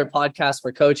whole nother podcast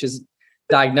for coaches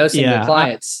diagnosing their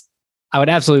clients. I would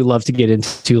absolutely love to get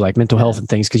into like mental health and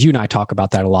things, because you and I talk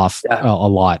about that a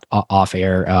lot off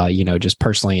air, just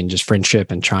personally and just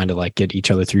friendship and trying to like get each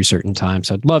other through certain times.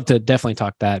 So I'd love to definitely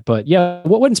talk that. But yeah,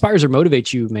 what inspires or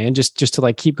motivates you, man? Just to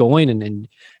like keep going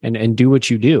and do what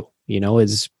you do.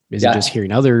 Is it just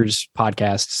hearing others,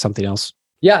 podcasts, something else?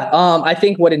 Yeah. I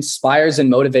think what inspires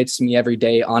and motivates me every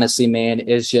day, honestly, man,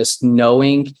 is just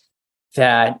knowing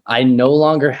that I no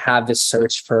longer have this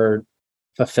search for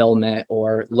fulfillment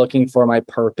or looking for my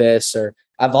purpose, or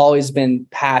I've always been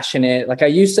passionate. Like I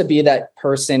used to be that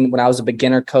person when I was a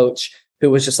beginner coach who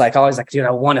was just like, always like, dude,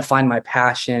 I want to find my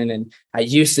passion. And I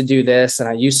used to do this and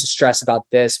I used to stress about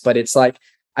this, but it's like,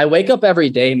 I wake up every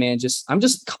day, man,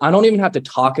 I don't even have to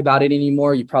talk about it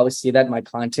anymore. You probably see that in my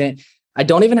content. I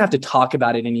don't even have to talk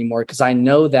about it anymore because I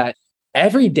know that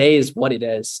every day is what it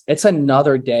is. It's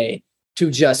another day to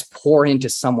just pour into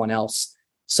someone else.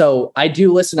 So I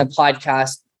do listen to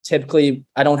podcasts. Typically,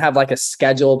 I don't have like a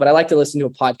schedule, but I like to listen to a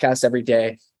podcast every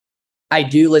day. I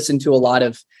do listen to a lot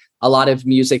of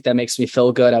music that makes me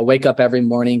feel good. I wake up every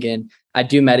morning and I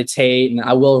do meditate, and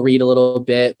I will read a little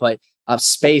bit, but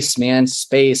space.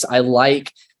 I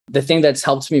like the thing that's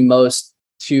helped me most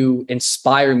to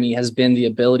inspire me has been the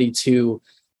ability to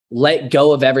let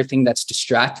go of everything that's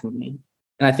distracting me.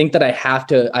 And I think that I have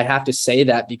to say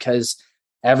that because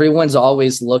everyone's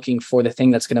always looking for the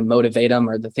thing that's going to motivate them,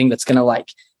 or the thing that's going to like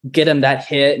get them that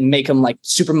hit and make them like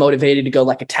super motivated to go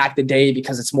like attack the day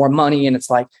because it's more money. And it's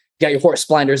like, you got your horse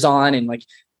blinders on and like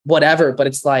whatever. But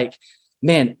it's like,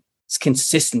 man, it's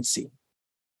consistency.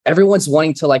 Everyone's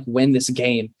wanting to like win this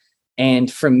game.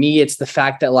 And for me, it's the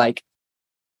fact that like,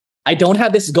 I don't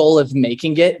have this goal of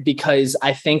making it, because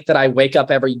I think that I wake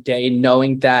up every day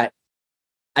knowing that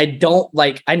I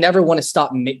never want to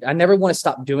stop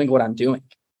doing what I'm doing.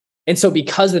 And so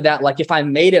because of that, like if I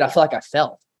made it, I feel like I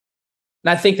failed.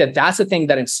 And I think that that's the thing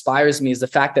that inspires me, is the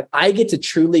fact that I get to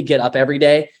truly get up every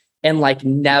day and like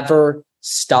never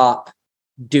stop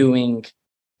doing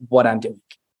what I'm doing.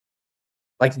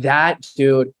 Like that,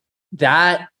 dude,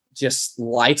 that just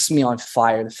lights me on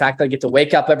fire. The fact that I get to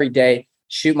wake up every day,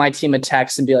 shoot my team a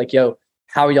text and be like, yo,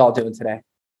 how are y'all doing today?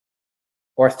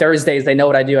 Or Thursdays, they know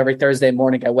what I do every Thursday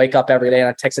morning. I wake up every day and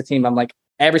I text the team. I'm like,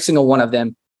 every single one of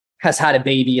them has had a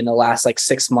baby in the last like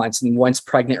 6 months. And one's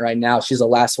pregnant right now. She's the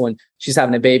last one. She's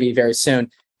having a baby very soon.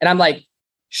 And I'm like,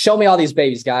 show me all these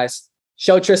babies, guys.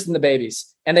 Show Tristan the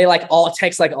babies. And they like all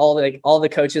text, like all the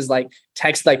coaches like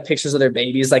text like pictures of their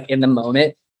babies like in the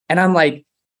moment. And I'm like,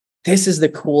 this is the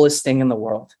coolest thing in the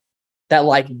world. That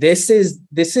like, this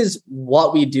is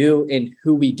what we do and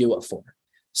who we do it for.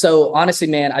 So honestly,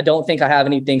 man, I don't think I have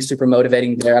anything super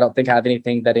motivating there. I don't think I have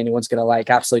anything that anyone's going to like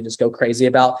absolutely just go crazy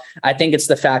about. I think it's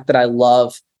the fact that I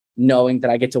love knowing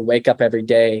that I get to wake up every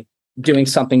day doing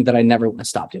something that I never want to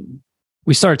stop doing.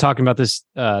 We started talking about this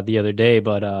the other day,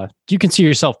 but do you consider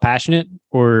yourself passionate,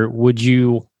 or would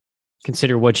you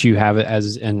consider what you have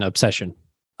as an obsession?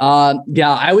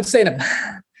 Yeah, I would say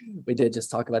we did just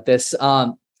talk about this.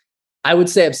 I would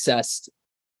say obsessed.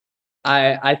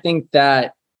 I think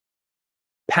that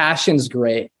passion's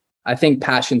great. I think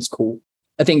passion's cool.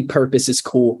 I think purpose is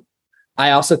cool. I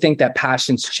also think that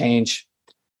passions change.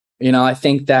 I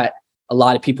think that a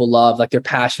lot of people love, like they're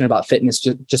passionate about fitness.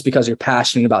 Just because you're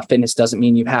passionate about fitness doesn't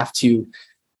mean you have to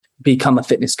become a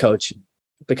fitness coach,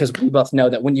 because we both know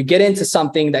that when you get into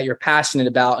something that you're passionate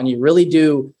about and you really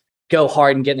do go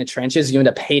hard and get in the trenches, you end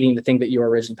up hating the thing that you were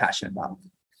originally passionate about.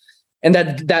 And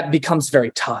that becomes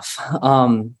very tough.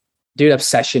 Dude,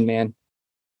 obsession, man.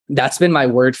 That's been my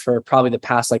word for probably the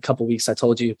past like couple weeks. I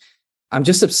told you, I'm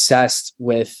just obsessed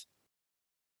with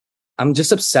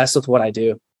what I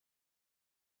do.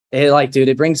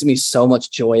 It brings me so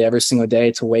much joy every single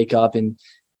day to wake up and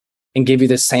give you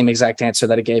the same exact answer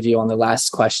that I gave you on the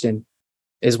last question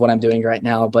is what I'm doing right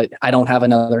now. But I don't have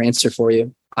another answer for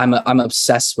you. I'm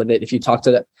obsessed with it. If you talk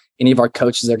to any of our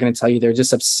coaches, they're going to tell you they're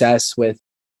just obsessed with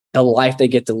the life they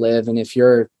get to live. And if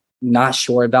you're not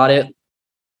sure about it,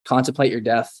 contemplate your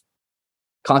death.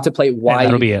 Contemplate why.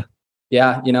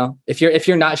 If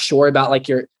you're not sure about like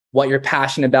what you're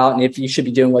passionate about, and if you should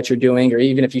be doing what you're doing, or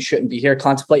even if you shouldn't be here,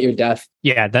 contemplate your death.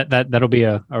 Yeah, that'll be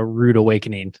a rude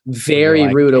awakening.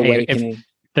 Very rude awakening. If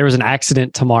there was an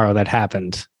accident tomorrow that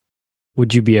happened,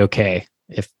 would you be okay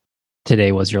if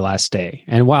today was your last day?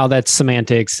 And while that's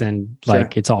semantics and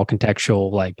like it's all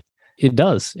contextual, like it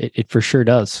does. It for sure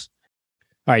does.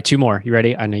 All right, 2 more. You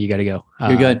ready? I know you got to go.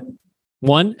 You're good.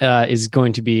 One is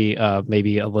going to be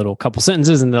maybe a little couple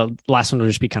sentences, and the last one will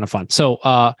just be kind of fun.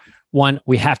 So one,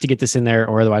 we have to get this in there,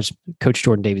 or otherwise Coach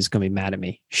Jordan Davies is going to be mad at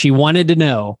me. She wanted to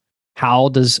know, how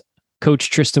does Coach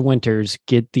Tristan Winters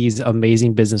get these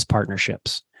amazing business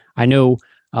partnerships? I know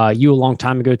you a long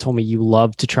time ago told me you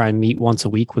love to try and meet once a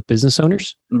week with business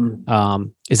owners.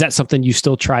 Is that something you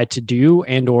still try to do,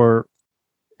 and or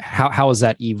how has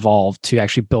that evolved to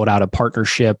actually build out a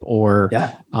partnership or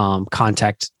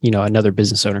contact, another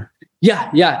business owner?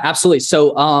 Yeah, absolutely.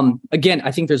 So again,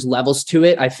 I think there's levels to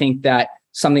it. I think that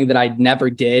something that I never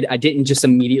did, I didn't just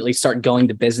immediately start going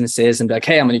to businesses and be like,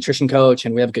 hey, I'm a nutrition coach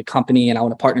and we have a good company and I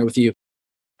want to partner with you.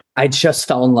 I just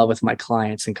fell in love with my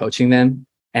clients and coaching them.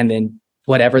 And then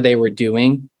whatever they were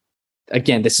doing,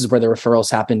 again, this is where the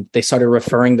referrals happened. They started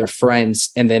referring their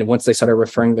friends. And then once they started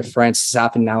referring their friends, this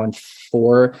happened now in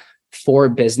four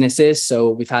businesses. So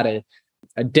we've had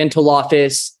a dental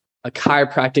office, a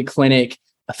chiropractic clinic,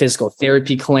 a physical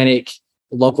therapy clinic,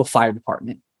 a local fire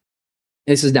department.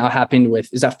 This has now happened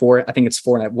with, is that four? I think it's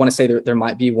four. And I want to say there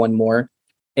might be one more.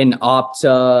 An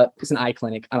Opta, it's an eye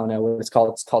clinic. I don't know what it's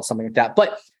called. It's called something like that.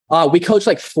 But we coached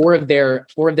like four of their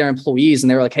employees, and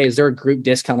they were like, hey, is there a group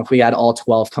discount if we had all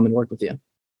 12 come and work with you?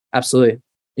 Absolutely.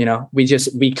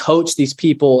 We coach these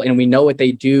people and we know what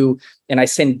they do. And I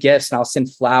send gifts, and I'll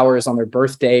send flowers on their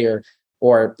birthday,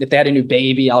 or if they had a new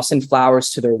baby, I'll send flowers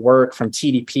to their work from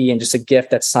TDP and just a gift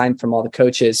that's signed from all the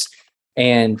coaches.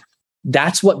 And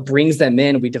that's what brings them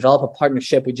in. We develop a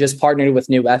partnership. We just partnered with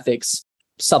New Ethics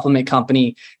supplement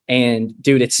company. And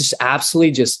dude, it's just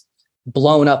absolutely just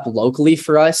blown up locally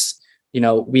for us.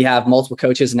 We have multiple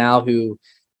coaches now who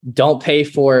don't pay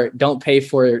for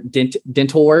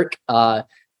dental work.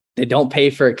 They don't pay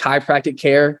for chiropractic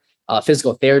care,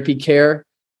 physical therapy care.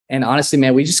 And honestly,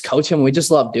 man, we just coach them. We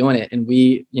just love doing it. And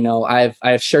I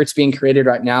have shirts being created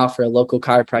right now for a local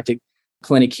chiropractic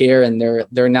clinic here. And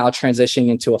they're now transitioning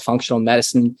into a functional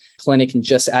medicine clinic and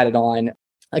just added on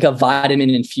like a vitamin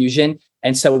infusion.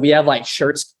 And so we have like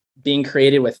shirts being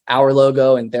created with our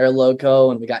logo and their logo,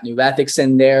 and we got New Ethics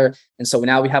in there. And so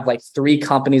now we have like 3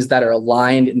 companies that are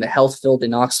aligned in the health field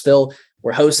in Knoxville.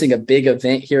 We're hosting a big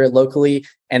event here locally.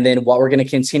 And then what we're going to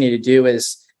continue to do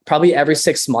is probably every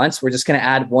 6 months, we're just going to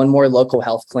add one more local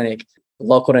health clinic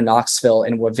local to Knoxville.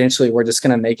 And eventually we're just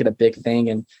going to make it a big thing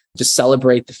and just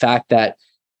celebrate the fact that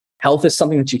health is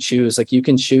something that you choose. Like you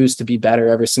can choose to be better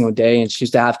every single day and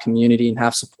choose to have community and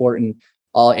have support in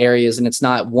all areas. And it's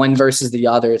not one versus the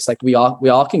other. It's like we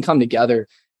all can come together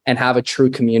and have a true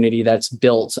community that's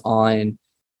built on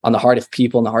the heart of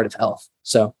people and the heart of health.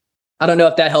 So I don't know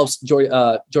if that helps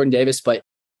Jordan Davis, but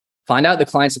find out the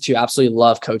clients that you absolutely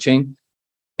love coaching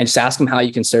and just ask them how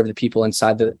you can serve the people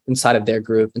inside of their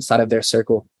group, inside of their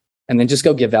circle, and then just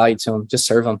go give value to them. Just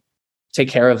serve them, take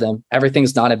care of them.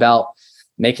 Everything's not about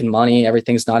making money.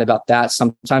 Everything's not about that.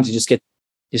 Sometimes you just get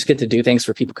to do things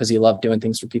for people because you love doing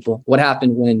things for people. What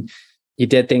happened when you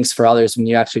did things for others when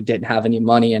you actually didn't have any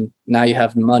money, and now you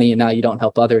have money and now you don't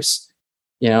help others?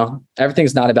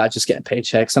 Everything's not about just getting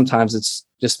paychecks. Sometimes it's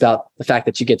just about the fact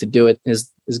that you get to do it is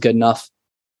good enough.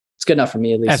 It's good enough for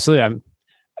me, at least. Absolutely.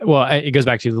 Well, it goes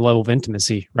back to the level of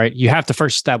intimacy, right? You have to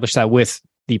first establish that with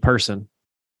the person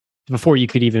before you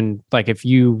could even, like, if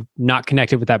you not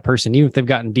connected with that person, even if they've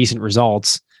gotten decent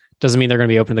results, doesn't mean they're going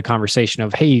to be open to the conversation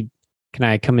of, hey, can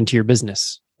I come into your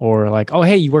business? Or like, oh,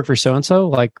 hey, you work for so-and-so.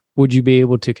 Like, would you be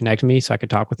able to connect me so I could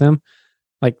talk with them?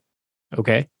 Like,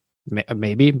 okay,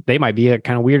 maybe they might be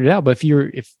kind of weirded out, but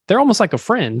if they're almost like a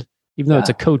friend, even though it's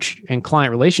a coach and client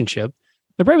relationship,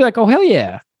 they're probably like, oh, hell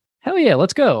yeah,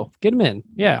 let's go, get them in.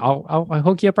 Yeah, I'll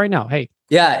hook you up right now. Hey,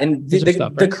 yeah, and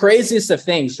the craziest of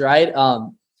things, right?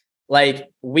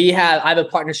 Like I have a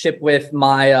partnership with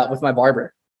my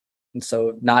barber. And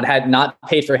so not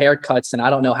paid for haircuts and I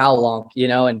don't know how long,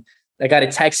 and I got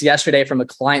a text yesterday from a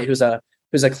client who's a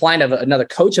client of another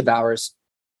coach of ours,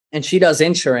 and she does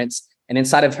insurance. And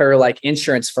inside of her like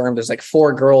insurance firm, there's like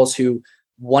 4 girls who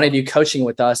want to do coaching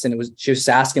with us. And she was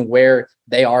asking where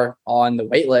they are on the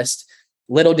wait list.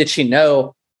 Little did she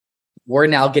know, we're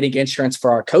now getting insurance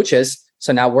for our coaches.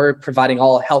 So now we're providing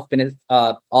all health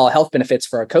benefits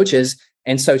for our coaches.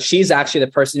 And so she's actually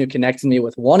the person who connected me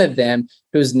with one of them,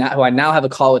 who I now have a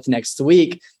call with next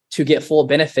week to get full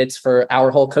benefits for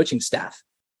our whole coaching staff.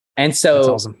 And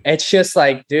so awesome. It's just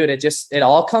like, dude, it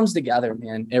all comes together,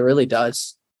 man. It really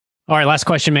does. All right. Last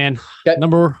question, man. Okay.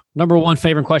 Number one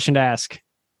favorite question to ask.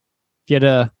 If you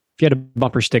had a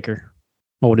bumper sticker,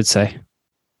 what would it say? If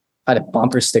I had a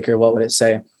bumper sticker, what would it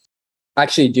say? I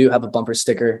actually do have a bumper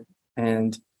sticker,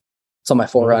 and it's on my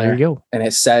 4Runner. There you go. And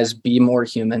it says, be more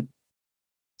human.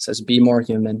 Says, be more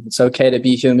human. It's okay to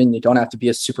be human. You don't have to be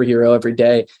a superhero every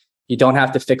day. You don't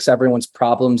have to fix everyone's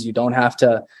problems. You don't have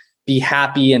to be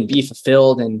happy and be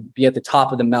fulfilled and be at the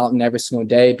top of the mountain every single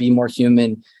day. Be more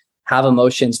human, have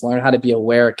emotions, learn how to be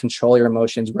aware, control your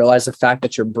emotions, realize the fact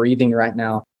that you're breathing right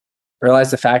now.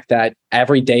 realize the fact that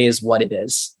every day is what it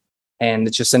is. And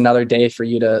it's just another day for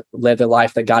you to live the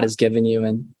life that God has given you.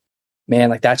 And man,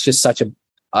 like that's just such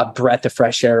a breath of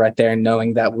fresh air right there. And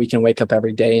knowing that we can wake up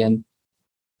every day and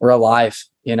we're alive,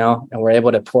 and we're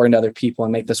able to pour into other people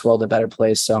and make this world a better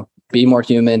place. So Be More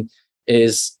Human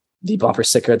is the bumper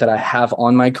sticker that I have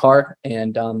on my car.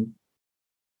 And I'm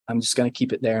just going to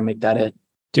keep it there and make that it.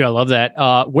 Dude, I love that.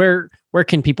 Where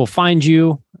can people find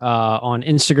you on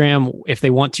Instagram? If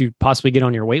they want to possibly get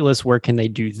on your wait list, where can they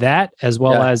do that? As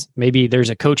well as maybe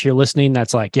there's a coach here listening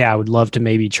that's like, yeah, I would love to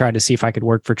maybe try to see if I could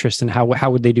work for Tristan. How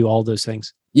would they do all those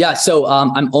things? Yeah. So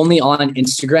I'm only on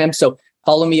Instagram. So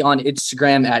follow me on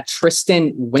Instagram at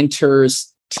Tristan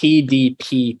Winters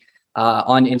TDP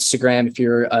on Instagram. If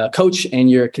you're a coach and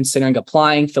you're considering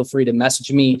applying, feel free to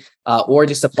message me or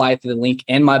just apply through the link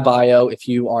in my bio. If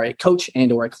you are a coach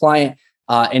and or a client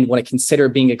and want to consider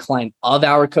being a client of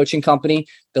our coaching company,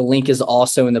 the link is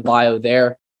also in the bio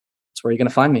there. That's where you're going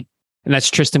to find me. And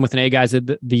that's Tristan with an A, guys.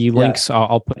 The links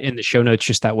I'll put in the show notes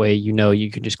just that way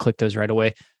you can just click those right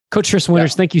away. Coach Tristan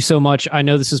Winters, thank you so much. I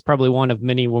know this is probably one of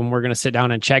many when we're going to sit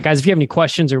down and chat. Guys, if you have any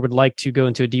questions or would like to go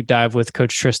into a deep dive with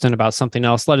Coach Tristan about something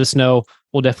else, let us know.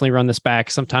 We'll definitely run this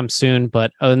back sometime soon.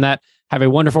 But other than that, have a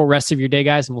wonderful rest of your day,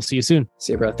 guys, and we'll see you soon.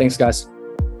 See you, bro. Thanks, guys.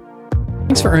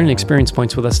 Thanks for earning experience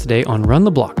points with us today on Run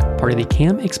the Block, part of the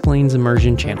Cam Explains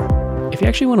Immersion channel. If you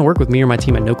actually want to work with me or my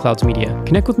team at No Clouds Media,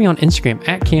 connect with me on Instagram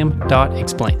at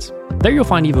cam.explains. There you'll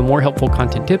find even more helpful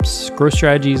content tips, growth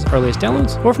strategies, earliest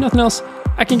downloads, or if nothing else,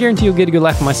 I can guarantee you'll get a good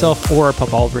laugh from myself or our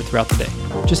pup Oliver throughout the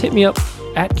day. Just hit me up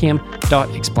at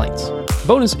cam.explains.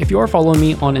 Bonus, if you are following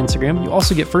me on Instagram, you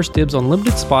also get first dibs on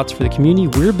limited spots for the community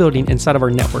we're building inside of our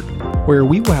network, where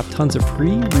we will have tons of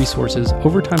free resources,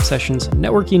 overtime sessions,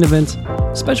 networking events,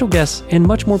 special guests, and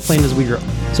much more planned as we grow.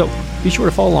 So be sure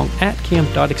to follow along at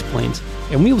cam.explains,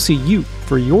 and we will see you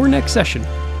for your next session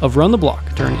of Run the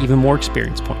Block to earn even more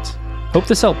experience points. Hope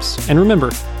this helps, and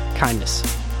remember, kindness.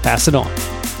 Pass it on.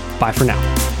 Bye for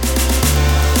now.